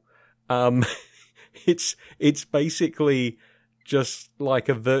original. It's basically just like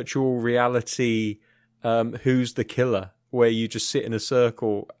a virtual reality Who's the Killer, where you just sit in a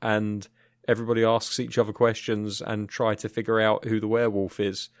circle and everybody asks each other questions and try to figure out who the werewolf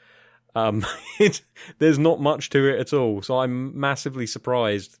is. There's not much to it at all, so I'm massively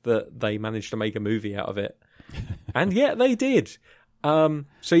surprised that they managed to make a movie out of it. And yet they did. So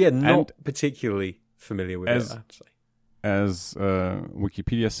yeah, not particularly familiar with it, I'd say. As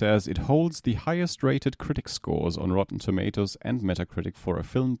Wikipedia says, it holds the highest rated critic scores on Rotten Tomatoes and Metacritic for a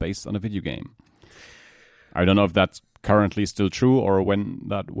film based on a video game. I don't know if that's currently still true or when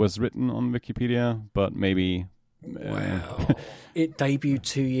that was written on Wikipedia, but maybe... Well, it debuted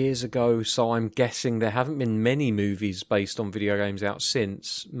 2 years ago, so I'm guessing there haven't been many movies based on video games out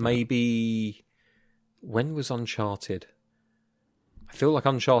since. Maybe... When was Uncharted? I feel like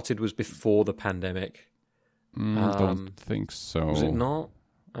Uncharted was before the pandemic. I don't think so. Was it not?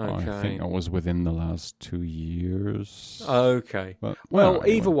 Okay. I think it was within the last 2 years. Okay. But, well,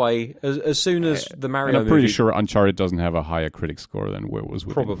 anyway. either way, as soon as the Mario I'm pretty movie... sure Uncharted doesn't have a higher critic score than where it was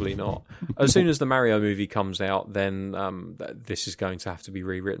within. Probably not. As soon as the Mario movie comes out, then this is going to have to be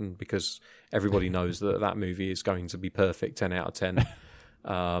rewritten because everybody knows that movie is going to be perfect 10 out of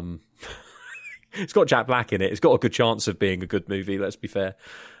 10. It's got Jack Black in it. It's got a good chance of being a good movie, let's be fair.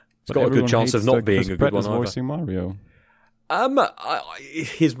 It's got a good chance of not being a good one either. Voicing Mario.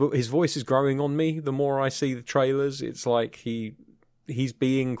 His voice is growing on me. The more I see the trailers, it's like he's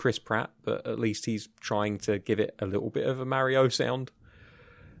being Chris Pratt, but at least he's trying to give it a little bit of a Mario sound.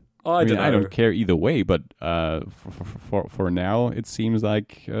 I don't know. I don't care either way, but for now, it seems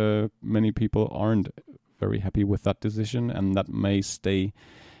like many people aren't very happy with that decision, and that may stay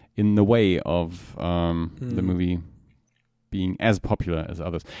in the way of the movie being as popular as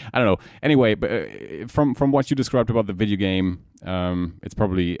others. I don't know. Anyway, but from what you described about the video game, it's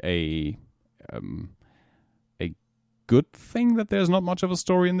probably a good thing that there's not much of a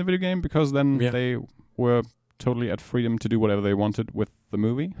story in the video game, because then they were totally at freedom to do whatever they wanted with the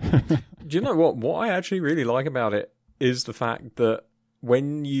movie. Do you know what? What I actually really like about it is the fact that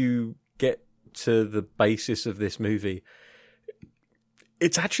when you get to the basis of this movie,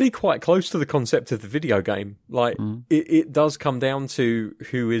 it's actually quite close to the concept of the video game. Like, it does come down to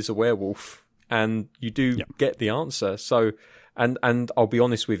who is a werewolf, and you do get the answer. So, and I'll be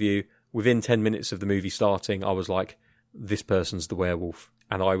honest with you, within 10 minutes of the movie starting, I was like, this person's the werewolf.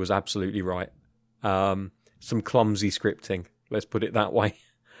 And I was absolutely right. Some clumsy scripting, let's put it that way.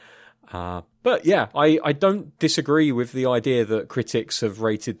 But yeah, I don't disagree with the idea that critics have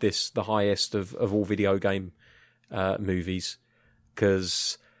rated this the highest of all video game movies.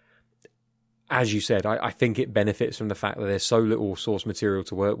 Because, as you said, I think it benefits from the fact that there's so little source material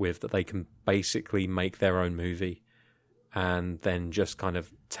to work with that they can basically make their own movie and then just kind of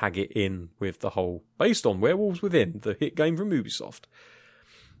tag it in with the whole, based on Werewolves Within, the hit game from Ubisoft.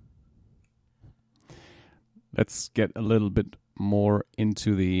 Let's get a little bit more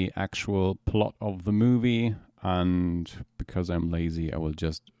into the actual plot of the movie, and because I'm lazy, I will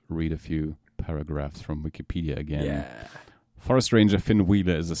just read a few paragraphs from Wikipedia again. Yeah. Forest Ranger Finn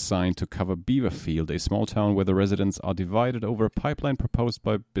Wheeler is assigned to cover Beaverfield, a small town where the residents are divided over a pipeline proposed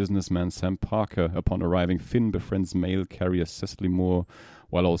by businessman Sam Parker. Upon arriving, Finn befriends mail carrier Cecily Moore,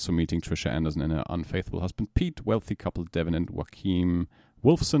 while also meeting Trisha Anderson and her unfaithful husband Pete, wealthy couple Devin and Joaquin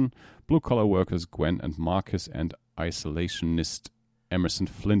Wolfson, blue-collar workers Gwen and Marcus, and isolationist Emerson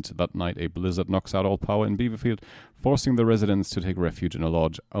Flint. That night, a blizzard knocks out all power in Beaverfield, forcing the residents to take refuge in a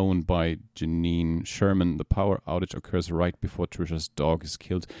lodge owned by Janine Sherman. The power outage occurs right before Trisha's dog is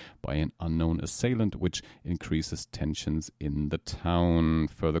killed by an unknown assailant, which increases tensions in the town.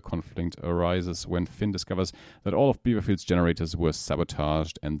 Further conflict arises when Finn discovers that all of Beaverfield's generators were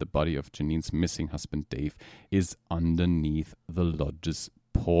sabotaged, and the body of Janine's missing husband Dave is underneath the lodge's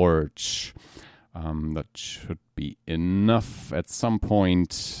porch. That should be enough. At some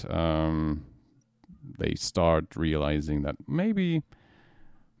point, they start realizing that maybe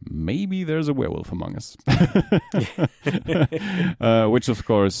there's a werewolf among us. Which, of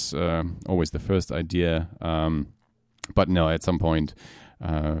course, always the first idea. But no, at some point,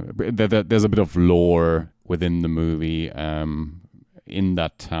 there's a bit of lore within the movie in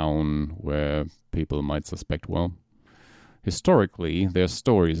that town where people might suspect, well, historically, there's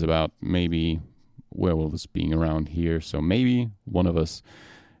stories about maybe werewolves being around here, so maybe one of us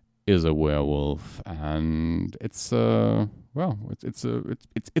is a werewolf. And it's well, it's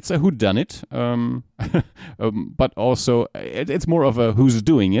a whodunit, but also it's more of a who's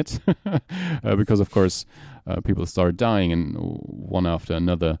doing it, because of course people start dying and one after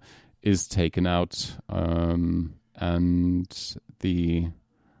another is taken out, and the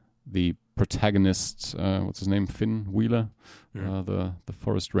protagonist, what's his name, Finn Wheeler, the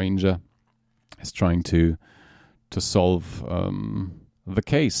forest ranger, is trying to solve the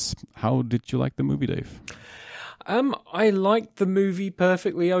case. How did you like the movie, Dave? I liked the movie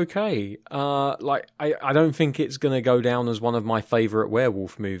perfectly okay. I don't think it's going to go down as one of my favourite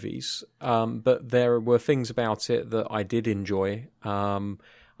werewolf movies, but there were things about it that I did enjoy.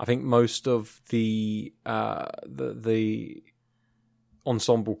 I think most of the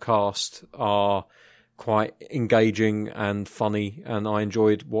ensemble cast are quite engaging and funny, and I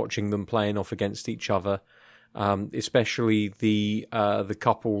enjoyed watching them playing off against each other. Especially the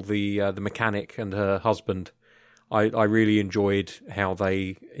couple, the mechanic and her husband. I really enjoyed how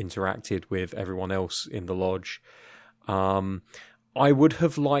they interacted with everyone else in the lodge. I would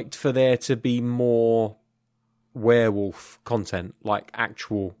have liked for there to be more werewolf content, like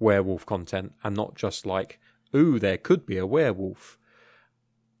actual werewolf content, and not just like, ooh, there could be a werewolf.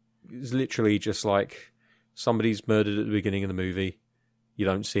 It's literally just like somebody's murdered at the beginning of the movie. You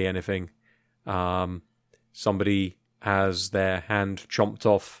don't see anything. Somebody has their hand chomped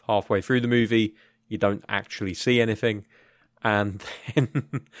off halfway through the movie. You don't actually see anything. And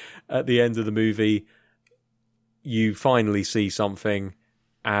then at the end of the movie, you finally see something,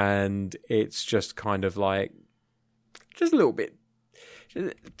 and it's just kind of like, just a little bit,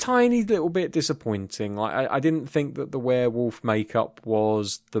 tiny little bit disappointing. Like I didn't think that the werewolf makeup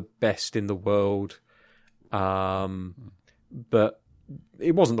was the best in the world. But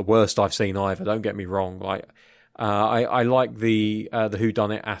it wasn't the worst I've seen either. Don't get me wrong. Like, I like the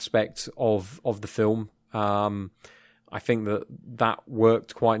whodunit aspect of the film. I think that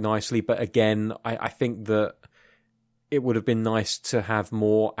worked quite nicely. But again, I think that it would have been nice to have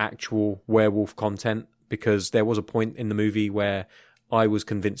more actual werewolf content, because there was a point in the movie where I was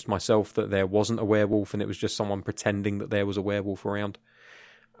convinced myself that there wasn't a werewolf and it was just someone pretending that there was a werewolf around.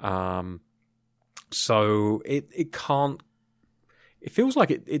 So it can't. It feels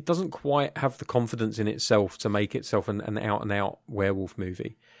like it doesn't quite have the confidence in itself to make itself an out-and-out werewolf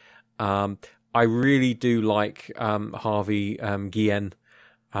movie. I really do like Harvey Guillen.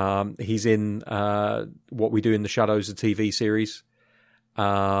 He's in What We Do in the Shadows, the TV series.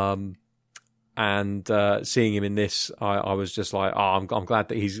 And seeing him in this, I was just like, I'm glad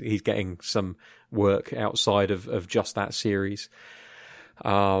that he's getting some work outside of just that series.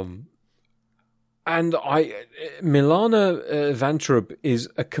 And Milana Vayntrub is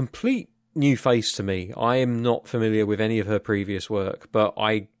a complete new face to me. I am not familiar with any of her previous work, but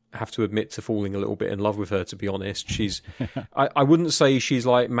I have to admit to falling a little bit in love with her, to be honest. She's, I wouldn't say she's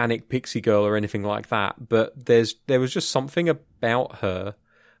like Manic Pixie Girl or anything like that, but there was just something about her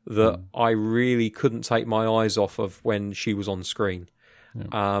that I really couldn't take my eyes off of when she was on screen.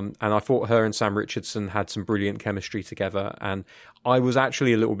 Yeah. And I thought her and Sam Richardson had some brilliant chemistry together. And I was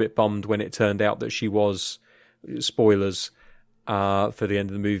actually a little bit bummed when it turned out that she was, spoilers for the end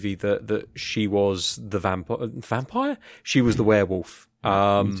of the movie, that she was the vampire? She was the werewolf.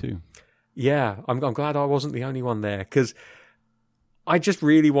 Me too. Yeah, I'm glad I wasn't the only one there, because I just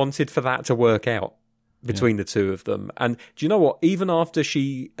really wanted for that to work out between the two of them. And do you know what? Even after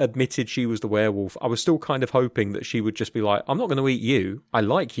she admitted she was the werewolf, I was still kind of hoping that she would just be like, I'm not going to eat you. I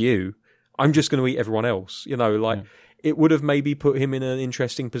like you. I'm just going to eat everyone else. You know, like it would have maybe put him in an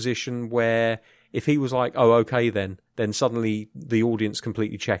interesting position where if he was like, oh, okay, then suddenly the audience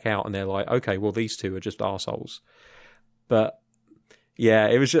completely check out and they're like, okay, well, these two are just arseholes. But yeah,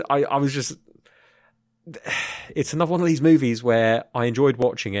 it was just, I was just, it's another one of these movies where I enjoyed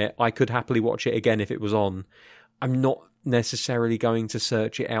watching it. I could happily watch it again if it was on. I'm not necessarily going to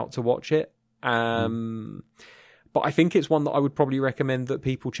search it out to watch it. But I think it's one that I would probably recommend that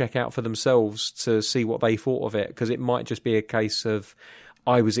people check out for themselves to see what they thought of it, because it might just be a case of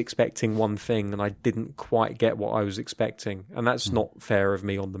I was expecting one thing and I didn't quite get what I was expecting. And that's not fair of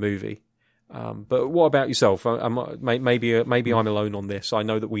me on the movie. But what about yourself? Maybe I'm alone on this. I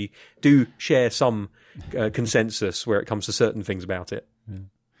know that we do share some consensus where it comes to certain things about it. Yeah.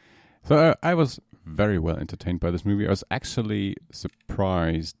 So I was very well entertained by this movie. I was actually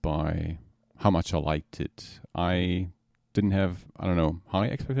surprised by how much I liked it. I didn't have, high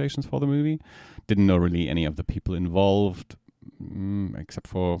expectations for the movie. Didn't know really any of the people involved, except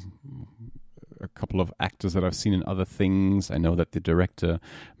for a couple of actors that I've seen in other things. I know that the director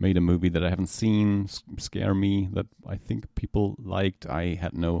made a movie that I haven't seen, Scare Me, that I think people liked. I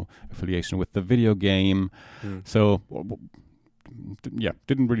had no affiliation with the video game. So, yeah,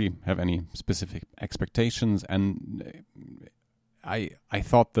 didn't really have any specific expectations. And I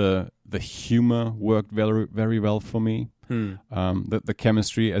thought the humor worked very, very well for me. The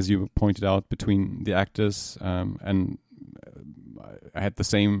chemistry, as you pointed out, between the actors, and I had the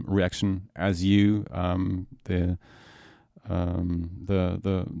same reaction as you. The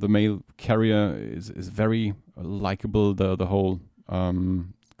male carrier is very likable. The whole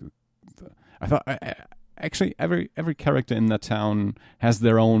I thought actually every character in that town has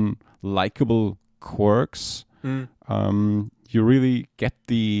their own likable quirks. You really get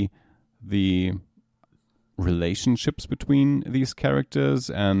the relationships between these characters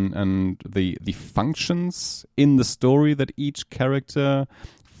and the functions in the story that each character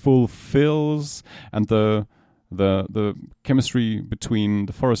fulfills, and the chemistry between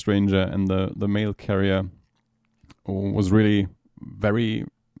the forest ranger and the mail carrier was really very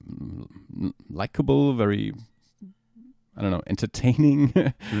likable, very, I don't know, entertaining.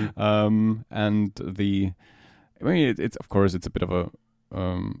 And it's of course it's a bit of a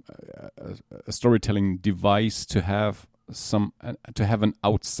storytelling device to have an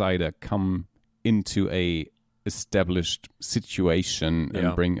outsider come into a established situation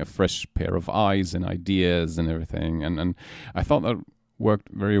and bring a fresh pair of eyes and ideas and everything, and I thought that worked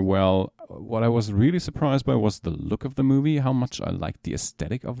very well. What I was really surprised by was the look of the movie, how much I liked the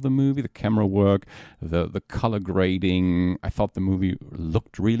aesthetic of the movie, the camera work, the color grading. I thought the movie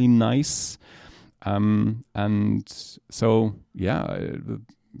looked really nice. And so, yeah,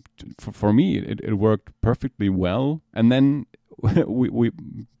 for me, it worked perfectly well. And then we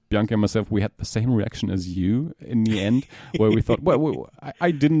Bianca and myself, we had the same reaction as you in the end, where we thought, well,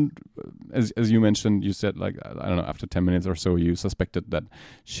 I didn't, as you mentioned, you said, like, I don't know, after 10 minutes or so, you suspected that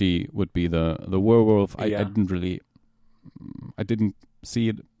she would be the werewolf. I didn't see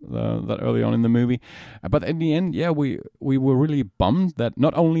it that early on in the movie, but in the end, we were really bummed that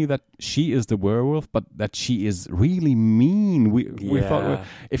not only that she is the werewolf, but that she is really mean. We thought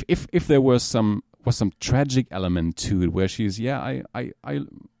if there was some tragic element to it, where she's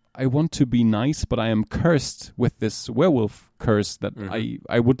I want to be nice, but I am cursed with this werewolf curse that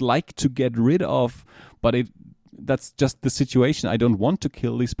I would like to get rid of, but that's just the situation. I don't want to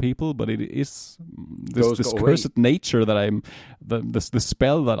kill these people, but it is this cursed nature that I'm, the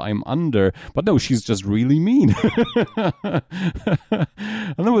spell that I'm under. But no, she's just really mean. And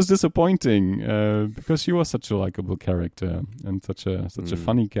that was disappointing, because she was such a likable character and such a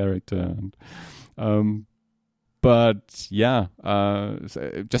funny character. But yeah,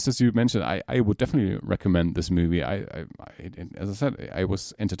 just as you mentioned, I would definitely recommend this movie. I as I said, I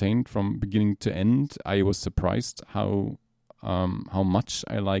was entertained from beginning to end. I was surprised how much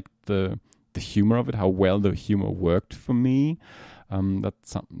I liked the humor of it, how well the humor worked for me.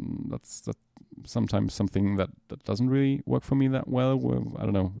 That's sometimes something that doesn't really work for me that well. Where, I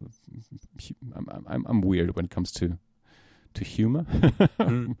don't know, I'm weird when it comes to humor.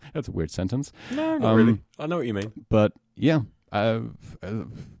 That's a weird sentence. No, not really. I know what you mean. But yeah, so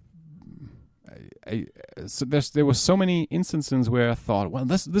there were so many instances where I thought, well,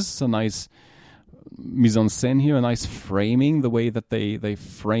 this is a nice mise en scène here, a nice framing, the way that they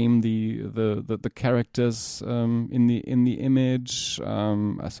frame the characters in the image.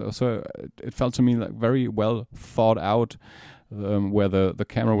 So it felt to me like very well thought out. Where the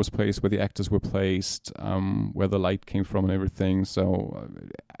camera was placed, where the actors were placed, where the light came from and everything. So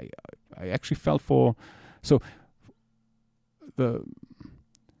I actually felt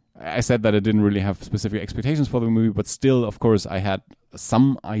I said that I didn't really have specific expectations for the movie, but still, of course, I had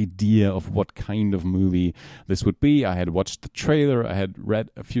some idea of what kind of movie this would be. I had watched the trailer, I had read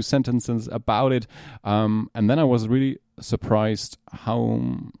a few sentences about it, and then I was really surprised how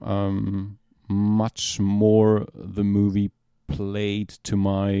much more the movie played to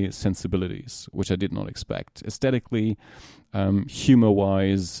my sensibilities, which I did not expect. Aesthetically,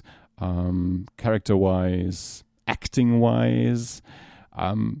 humor-wise, character-wise, acting-wise,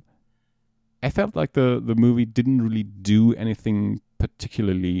 I felt like the movie didn't really do anything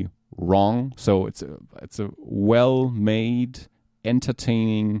particularly wrong. So it's a well-made,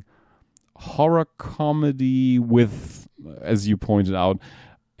 entertaining horror comedy with, as you pointed out,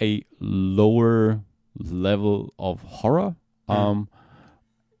 a lower level of horror.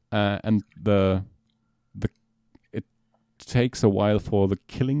 And it takes a while for the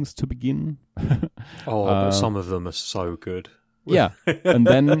killings to begin. But some of them are so good. Yeah, and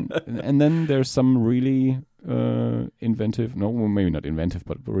then there's some really inventive, no, well, maybe not inventive,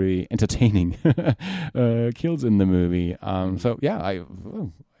 but very entertaining kills in the movie. So yeah, I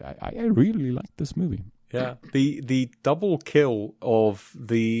really like this movie. Yeah, the double kill of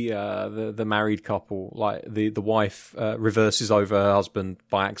the married couple, like the wife reverses over her husband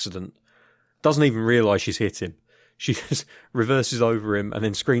by accident, doesn't even realise she's hit him. She just reverses over him and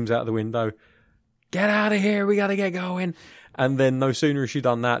then screams out the window, "Get out of here! We got to get going!" And then no sooner has she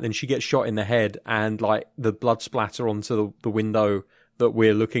done that than she gets shot in the head, and like the blood splatter onto the window that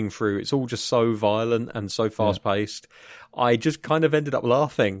we're looking through. It's all just so violent and so fast paced. I just kind of ended up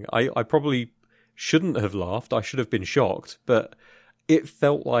laughing. I probably shouldn't have laughed. I should have been shocked, but it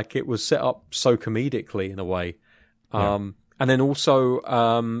felt like it was set up so comedically in a way. And then also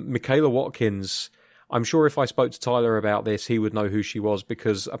Michaela Watkins. I'm sure if I spoke to Tyler about this, he would know who she was,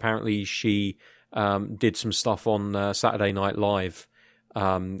 because apparently she did some stuff on Saturday Night Live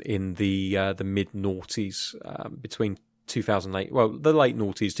in the mid noughties between 2008, well, the late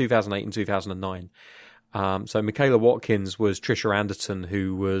noughties, 2008 and 2009. So Michaela Watkins was Trisha Anderton,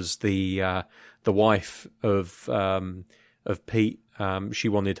 who was the wife of Pete. She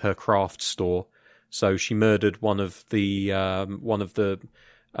wanted her craft store, so she murdered one of the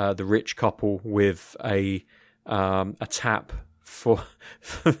rich couple with a tap for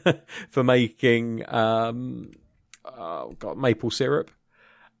making maple syrup.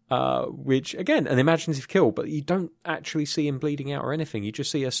 Which, again, an imaginative kill, but you don't actually see him bleeding out or anything. You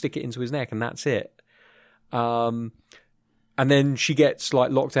just see her stick it into his neck, and that's it. And then she gets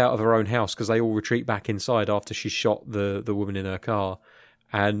like locked out of her own house because they all retreat back inside after she shot the woman in her car.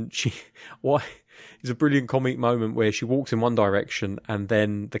 And it's a brilliant comic moment where she walks in one direction and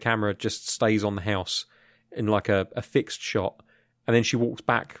then the camera just stays on the house in like a fixed shot. And then she walks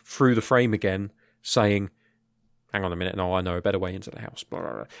back through the frame again saying, "Hang on a minute, no, I know a better way into the house." Blah,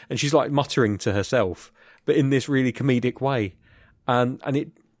 blah, blah. And she's like muttering to herself, but in this really comedic way. And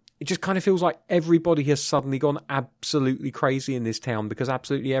it just kind of feels like everybody has suddenly gone absolutely crazy in this town because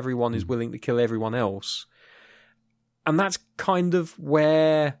absolutely everyone is willing to kill everyone else. And that's kind of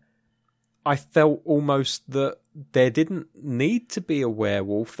where I felt almost that there didn't need to be a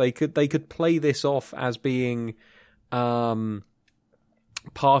werewolf. They could play this off as being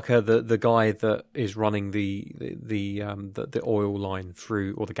Parker, the guy that is running the oil line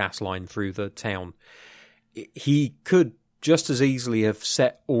through, or the gas line through the town. He could just as easily have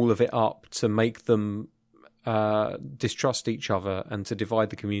set all of it up to make them distrust each other and to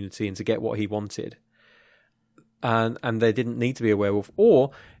divide the community and to get what he wanted. And there didn't need to be a werewolf. Or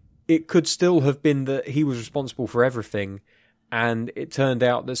it could still have been that he was responsible for everything, and it turned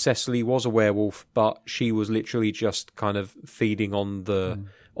out that Cecily was a werewolf, but she was literally just kind of feeding on the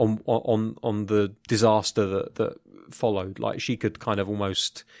on the disaster that followed. Like, she could kind of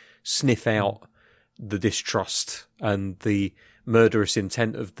almost sniff out the distrust and the murderous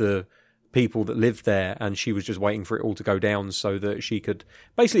intent of the people that lived there, and she was just waiting for it all to go down so that she could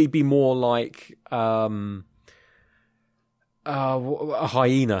basically be more like a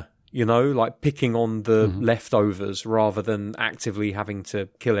hyena, you know, like picking on the leftovers rather than actively having to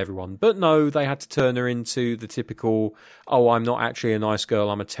kill everyone. But no, they had to turn her into the typical, "Oh, I'm not actually a nice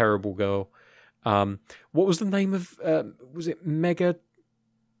girl, I'm a terrible girl." What was the name of, was it Megalodon,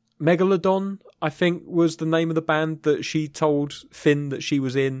 I think, was the name of the band that she told Finn that she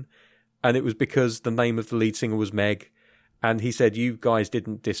was in, and it was because the name of the lead singer was Meg, and he said, "You guys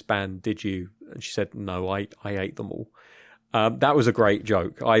didn't disband, did you?" And she said, "No, I ate them all." That was a great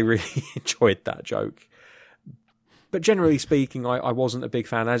joke. I really enjoyed that joke. But generally speaking, I wasn't a big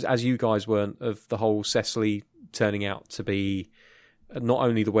fan, as you guys weren't, of the whole Cecily turning out to be not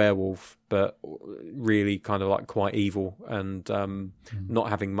only the werewolf, but really kind of like quite evil and not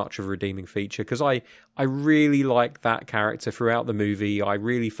having much of a redeeming feature. Because I really liked that character throughout the movie. I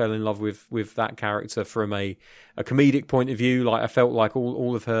really fell in love with that character from a comedic point of view. Like, I felt like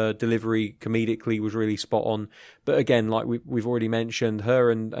all of her delivery comedically was really spot on. But again, like we've already mentioned,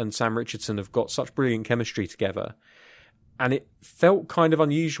 her and Sam Richardson have got such brilliant chemistry together. And it felt kind of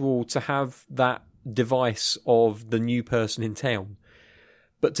unusual to have that device of the new person in town.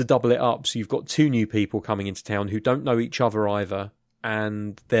 But to double it up, so you've got two new people coming into town who don't know each other either,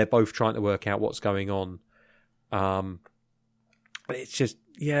 and they're both trying to work out what's going on. It's just,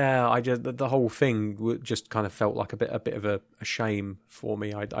 the whole thing just kind of felt like a bit of a shame for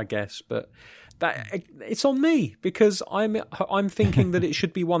me, I guess. But that it's on me, because I'm thinking that it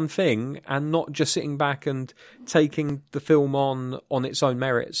should be one thing and not just sitting back and taking the film on its own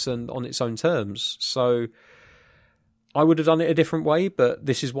merits and on its own terms. So I would have done it a different way, but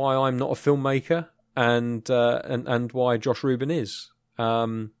this is why I'm not a filmmaker, and why Josh Rubin is.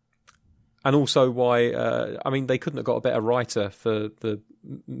 And also why, they couldn't have got a better writer for the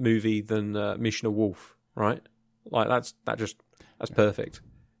movie than Mishna Wolf, right? Like that's perfect.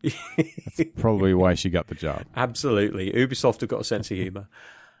 That's probably why she got the job. Absolutely. Ubisoft have got a sense of humour.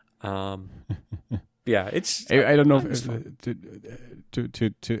 Yeah, it's... I don't know if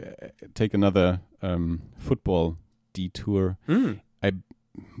to take another football detour. I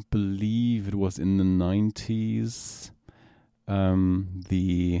believe it was in the 90s.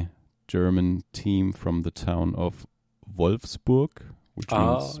 The German team from the town of Wolfsburg, which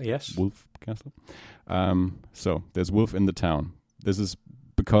means yes. Wolf Castle. So there's wolf in the town. This is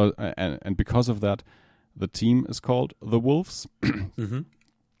because and because of that, the team is called the Wolves. Mm-hmm.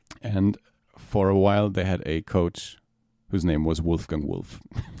 And for a while, they had a coach whose name was Wolfgang Wolf.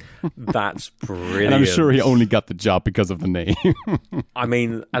 That's brilliant. And I'm sure he only got the job because of the name. I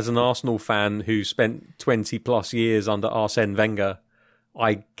mean, as an Arsenal fan who spent 20 plus years under Arsene Wenger,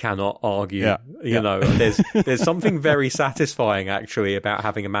 I cannot argue. Yeah. You know, there's something very satisfying actually about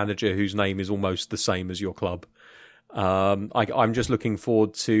having a manager whose name is almost the same as your club. I'm just looking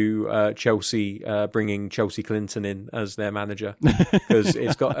forward to Chelsea bringing Chelsea Clinton in as their manager, because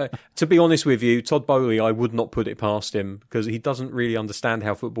it's got. To be honest with you, Todd Boehly, I would not put it past him, because he doesn't really understand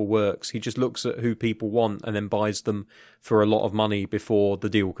how football works. He just looks at who people want and then buys them for a lot of money before the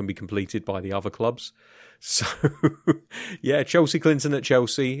deal can be completed by the other clubs. So, yeah, Chelsea Clinton at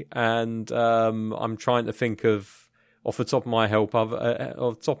Chelsea, and I'm trying to think of off the top of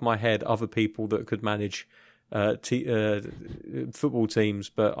my head other people that could manage football teams,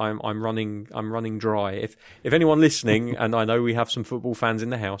 but I'm running dry. If anyone listening, and I know we have some football fans in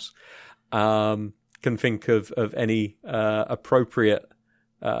the house, can think of any appropriate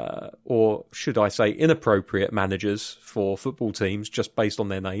or should I say inappropriate managers for football teams just based on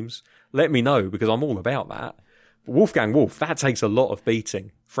their names, let me know, because I'm all about that. But Wolfgang Wolf, that takes a lot of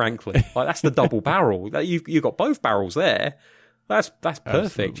beating, frankly. Like, that's the double barrel. You've got both barrels there. That's perfect.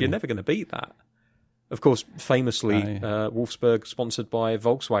 Absolutely. You're never going to beat that. Of course, famously, Wolfsburg sponsored by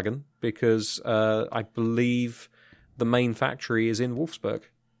Volkswagen, because I believe the main factory is in Wolfsburg.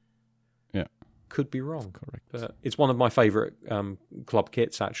 Yeah. Could be wrong. Correct. But it's one of my favourite club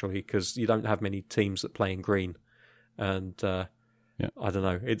kits, actually, because you don't have many teams that play in green. And I don't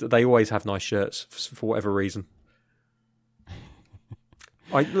know. They always have nice shirts for whatever reason.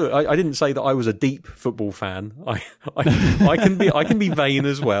 I didn't say that I was a deep football fan. I can be vain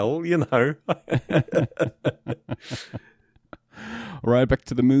as well, you know. All right, back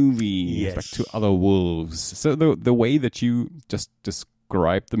to the movie. Yes. Back to Other Wolves. So the way that you just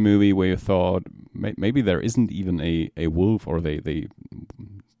described the movie, where you thought maybe there isn't even a wolf, or they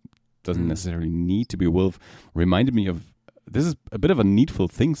doesn't necessarily need to be a wolf, reminded me of. This is a bit of a Needful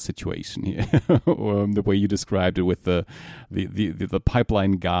Things situation here, the way you described it with the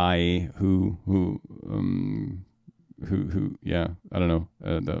pipeline guy who I don't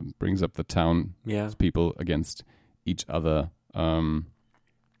know, brings up the town people against each other, and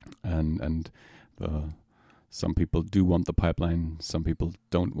some people do want the pipeline, some people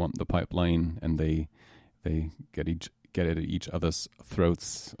don't want the pipeline, and they get at each other's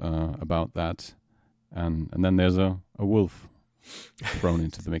throats about that. And then there's a wolf thrown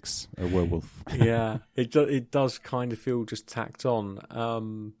into the mix, a werewolf. Yeah, it does kind of feel just tacked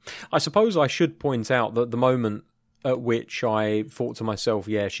on. I suppose I should point out that the moment at which I thought to myself,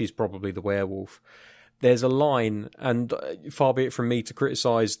 yeah, she's probably the werewolf, there's a line, and far be it from me to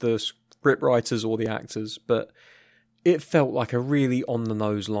criticise the script writers or the actors, but it felt like a really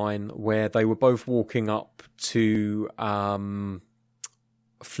on-the-nose line where they were both walking up to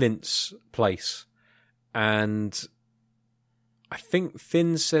Flint's place. And I think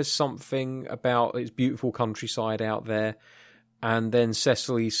Finn says something about its beautiful countryside out there. And then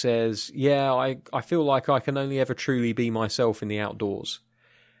Cecily says, yeah, I feel like I can only ever truly be myself in the outdoors.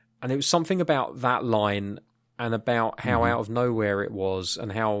 And it was something about that line and about how out of nowhere it was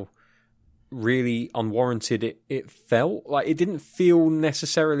and how really unwarranted it felt. Like, it didn't feel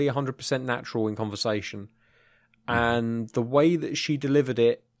necessarily 100% natural in conversation. And the way that she delivered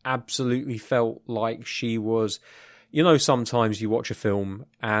it absolutely felt like she was, you know, sometimes you watch a film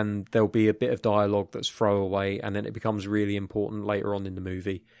and there'll be a bit of dialogue that's throwaway and then it becomes really important later on in the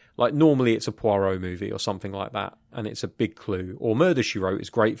movie. Like, normally it's a Poirot movie or something like that and it's a big clue. Or Murder, She Wrote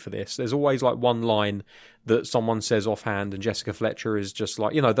is great for this. There's always like one line that someone says offhand and Jessica Fletcher is just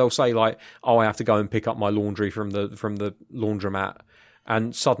like, you know, they'll say like, oh, I have to go and pick up my laundry from the laundromat.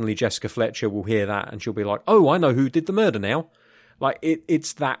 And suddenly Jessica Fletcher will hear that and she'll be like, oh, I know who did the murder now. Like,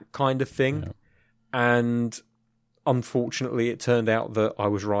 it's that kind of thing. Yeah. And unfortunately, it turned out that I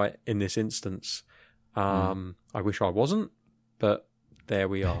was right in this instance. I wish I wasn't, but there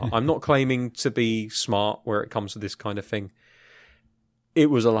we are. I'm not claiming to be smart where it comes to this kind of thing. It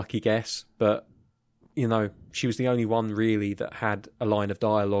was a lucky guess, but, you know, she was the only one really that had a line of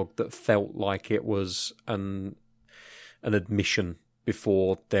dialogue that felt like it was an admission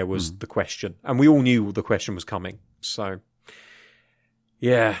before there was the question. And we all knew the question was coming. So,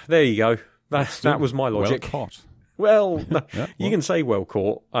 yeah, there you go. That was my logic. Well caught. Well, no, Yeah, you can say well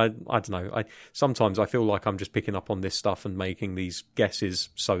caught. I don't know. Sometimes I feel like I'm just picking up on this stuff and making these guesses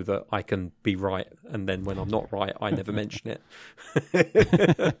so that I can be right. And then when I'm not right, I never mention it.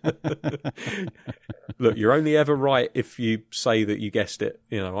 Look, you're only ever right if you say that you guessed it.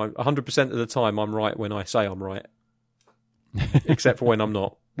 You know, 100% of the time I'm right when I say I'm right. Except for when I'm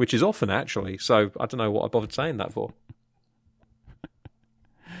not, which is often actually. So I don't know what I bothered saying that for.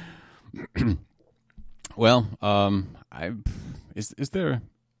 Well, is there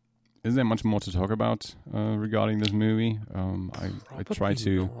much more to talk about regarding this movie? I try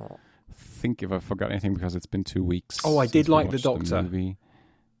to think if I forgot anything because it's been 2 weeks. Oh, I did since we like the watched Doctor. movie.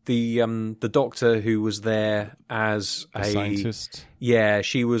 The doctor who was there as a scientist. Yeah,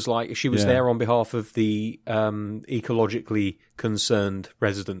 she was there on behalf of the ecologically concerned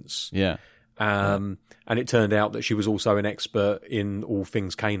residents. Yeah. And it turned out that she was also an expert in all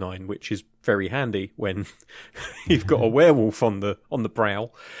things canine, which is very handy when you've got a werewolf on the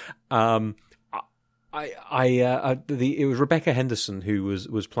prowl. It was Rebecca Henderson who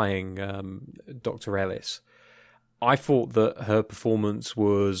was playing Dr. Ellis. I thought that her performance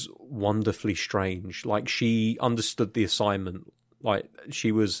was wonderfully strange. Like, she understood the assignment. Like,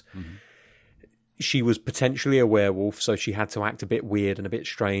 she was potentially a werewolf, so she had to act a bit weird and a bit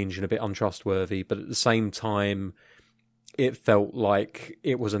strange and a bit untrustworthy. But at the same time, it felt like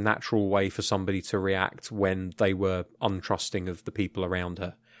it was a natural way for somebody to react when they were untrusting of the people around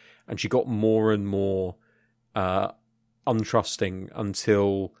her. And she got more and more untrusting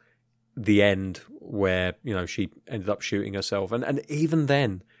until the end, where, you know, she ended up shooting herself. And even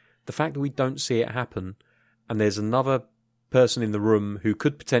then, the fact that we don't see it happen, and there's another person in the room who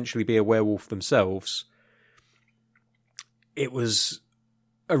could potentially be a werewolf themselves, it was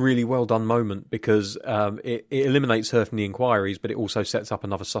a really well done moment, because it eliminates her from the inquiries, but it also sets up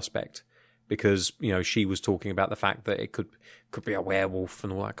another suspect, because, you know, she was talking about the fact that it could be a werewolf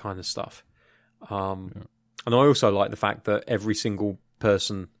and all that kind of stuff. And I also like the fact that every single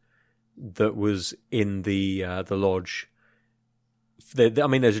person that was in the lodge, I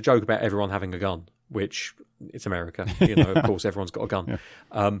mean, there's a joke about everyone having a gun, which, it's America, you know, of course everyone's got a gun.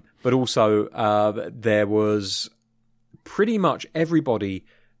 Yeah. But also there was pretty much everybody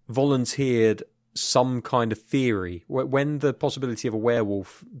volunteered some kind of theory. When the possibility of a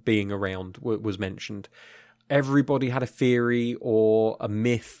werewolf being around was mentioned, everybody had a theory or a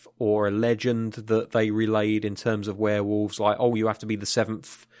myth or a legend that they relayed in terms of werewolves, like, oh, you have to be the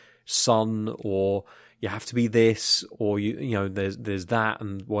seventh son, or you have to be this, or you know, there's that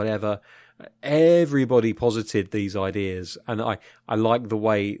and whatever. Everybody posited these ideas, and I like the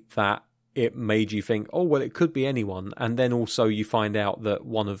way that it made you think, oh, well, it could be anyone. And then also you find out that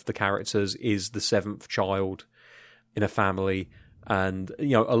one of the characters is the seventh child in a family, and,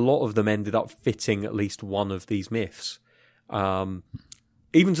 you know, a lot of them ended up fitting at least one of these myths, even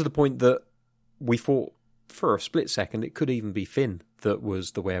to the point that we thought for a split second it could even be Finn that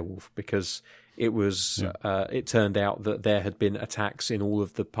was the werewolf, because it was it turned out that there had been attacks in all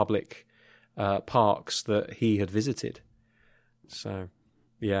of the public parks that he had visited. So,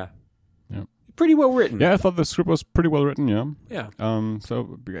 yeah. Pretty well written. Yeah, I thought the script was pretty well written, yeah. Yeah.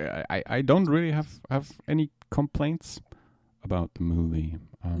 So I don't really have any complaints about the movie.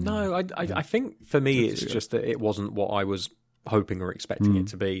 No, I think for me it's just that it wasn't what I was hoping or expecting it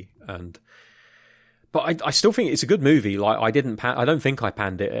to be, but I still think it's a good movie. Like, I don't think I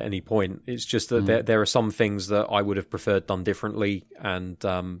panned it at any point. It's just that there are some things that I would have preferred done differently, and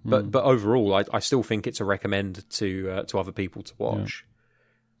but overall, I still think it's a recommend to other people to watch.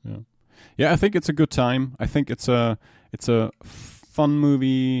 Yeah, I think it's a good time. I think it's a fun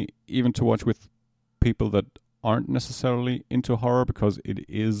movie even to watch with people that aren't necessarily into horror, because it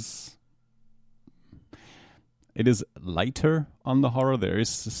is lighter on the horror. There is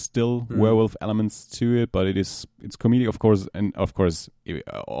still werewolf elements to it, but it's comedic, of course, and of course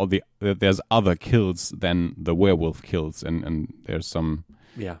there's other kills than the werewolf kills, and there's some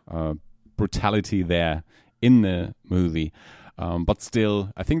brutality there in the movie. But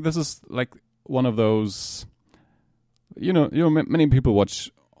still, I think this is like one of those, you know, many people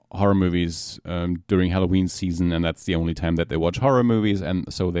watch horror movies during Halloween season, and that's the only time that they watch horror movies,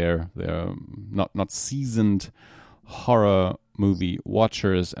 and so they're not seasoned horror movie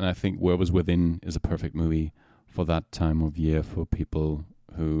watchers. And I think Where Was Within is a perfect movie for that time of year for people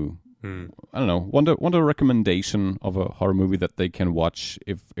who I don't know want a recommendation of a horror movie that they can watch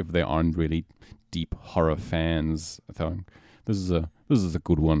if they aren't really deep horror fans. I thought this is a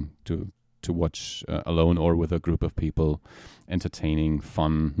good one to watch alone or with a group of people. Entertaining,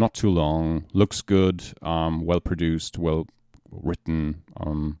 fun, not too long, looks good, well produced, well written.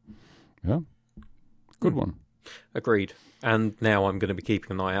 Good one. Agreed. And now I'm going to be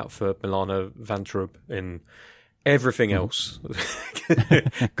keeping an eye out for Milana Vayntrub in everything else,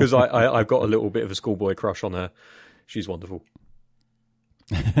 because I've got a little bit of a schoolboy crush on her. She's wonderful.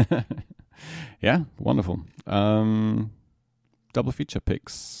 Yeah, wonderful. Double feature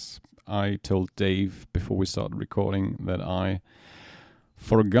picks. I told Dave before we started recording that I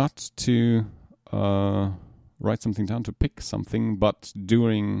forgot to write something down to pick something, but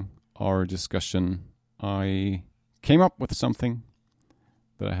during our discussion I came up with something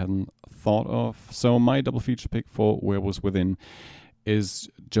that I hadn't thought of. So my double feature pick for Werewolves Within is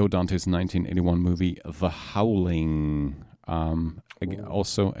Joe Dante's 1981 movie The Howling.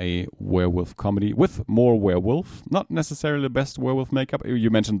 Also a werewolf comedy with more werewolf. Not necessarily the best werewolf makeup. You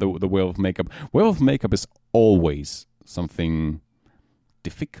mentioned the werewolf makeup. Werewolf makeup is always something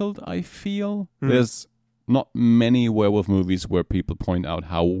difficult, I feel. There's not many werewolf movies where people point out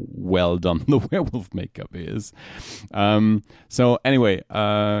how well done the werewolf makeup is. So anyway,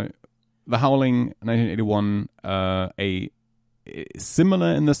 The Howling, 1981,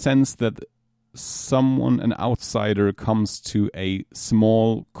 similar in the sense that an outsider comes to a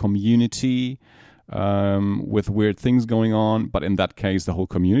small community with weird things going on, but in that case the whole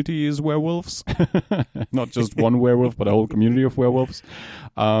community is werewolves. Not just one werewolf, but a whole community of werewolves.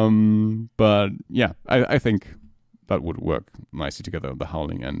 But yeah, I think that would work nicely together, The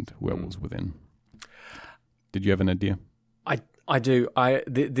Howling and Werewolves Within. Did you have an idea? I do.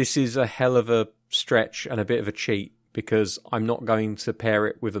 This is a hell of a stretch and a bit of a cheat, because I'm not going to pair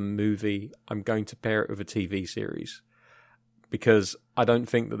it with a movie. I'm going to pair it with a TV series, because I don't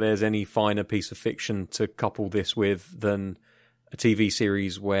think that there's any finer piece of fiction to couple this with than a TV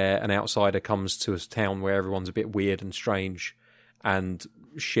series where an outsider comes to a town where everyone's a bit weird and strange and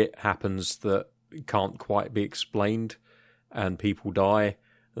shit happens that can't quite be explained and people die,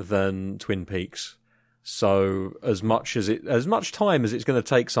 than Twin Peaks. So as much time as it's going to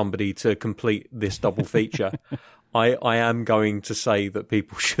take somebody to complete this double feature, I am going to say that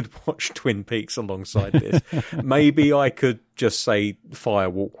people should watch Twin Peaks alongside this. Maybe I could just say Fire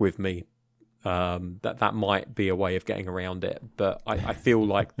Walk With Me. That might be a way of getting around it. But I feel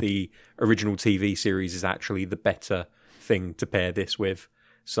like the original TV series is actually the better thing to pair this with.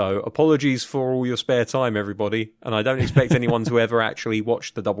 So apologies for all your spare time, everybody. And I don't expect anyone to ever actually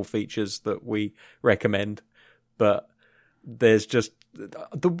watch the double features that we recommend. But there's just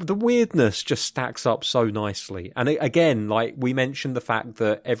the weirdness just stacks up so nicely. And again, like we mentioned, the fact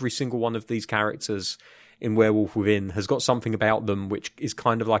that every single one of these characters in Werewolf Within has got something about them which is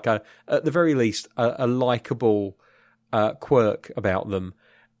kind of like at the very least, a likable quirk about them.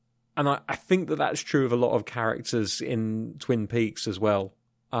 And I think that that's true of a lot of characters in Twin Peaks as well.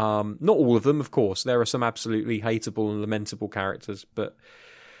 Not all of them, of course. There are some absolutely hateable and lamentable characters, but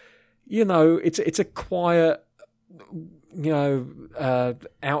it's a quiet,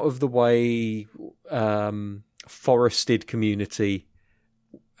 out of the way, forested community,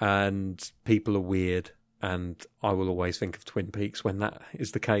 and people are weird. And I will always think of Twin Peaks when that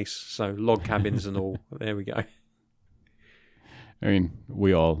is the case. So log cabins and all. There we go. I mean,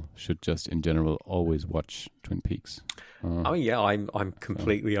 we all should just, in general, always watch Twin Peaks. I'm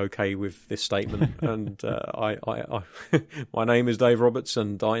completely okay with this statement, and I my name is Dave Roberts,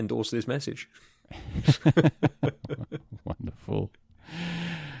 and I endorse this message.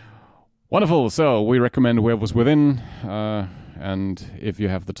 Wonderful. So we recommend Werewolves Within, and if you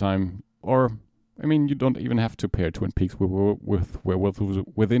have the time, you don't even have to pair Twin Peaks with Werewolves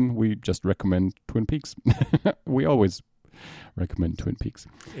Within. We just recommend Twin Peaks. We always recommend Twin Peaks.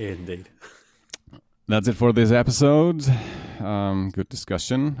 Indeed. That's it for this episode. Good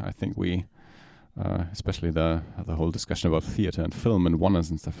discussion. I think we, especially the whole discussion about theater and film and oneness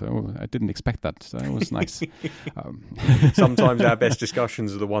and stuff. I didn't expect that. So it was nice. Sometimes our best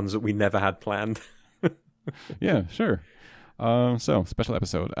discussions are the ones that we never had planned. Yeah, sure. So special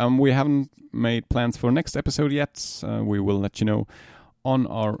episode. We haven't made plans for next episode yet. We will let you know on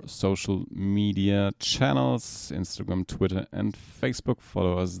our social media channels, Instagram, Twitter, and Facebook.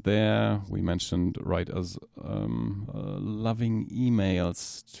 Follow us there. We mentioned write us loving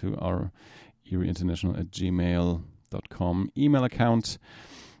emails to our erieinternational@gmail.com email account.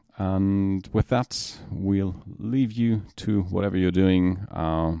 And with that, we'll leave you to whatever you're doing.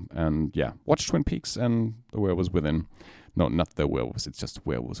 And yeah, watch Twin Peaks and The Werewolves Within. No, not The Werewolves. It's just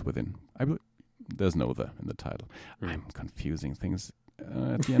Werewolves Within. There's no "the" in the title. I'm confusing things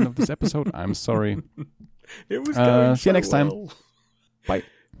at the end of this episode. I'm sorry. It was going see you next time. well. Bye.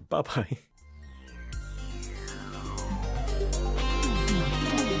 Bye-bye.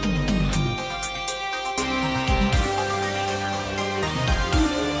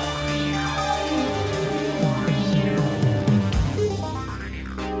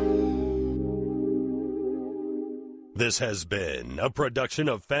 This has been a production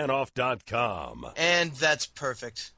of fanoff.com. And that's perfect.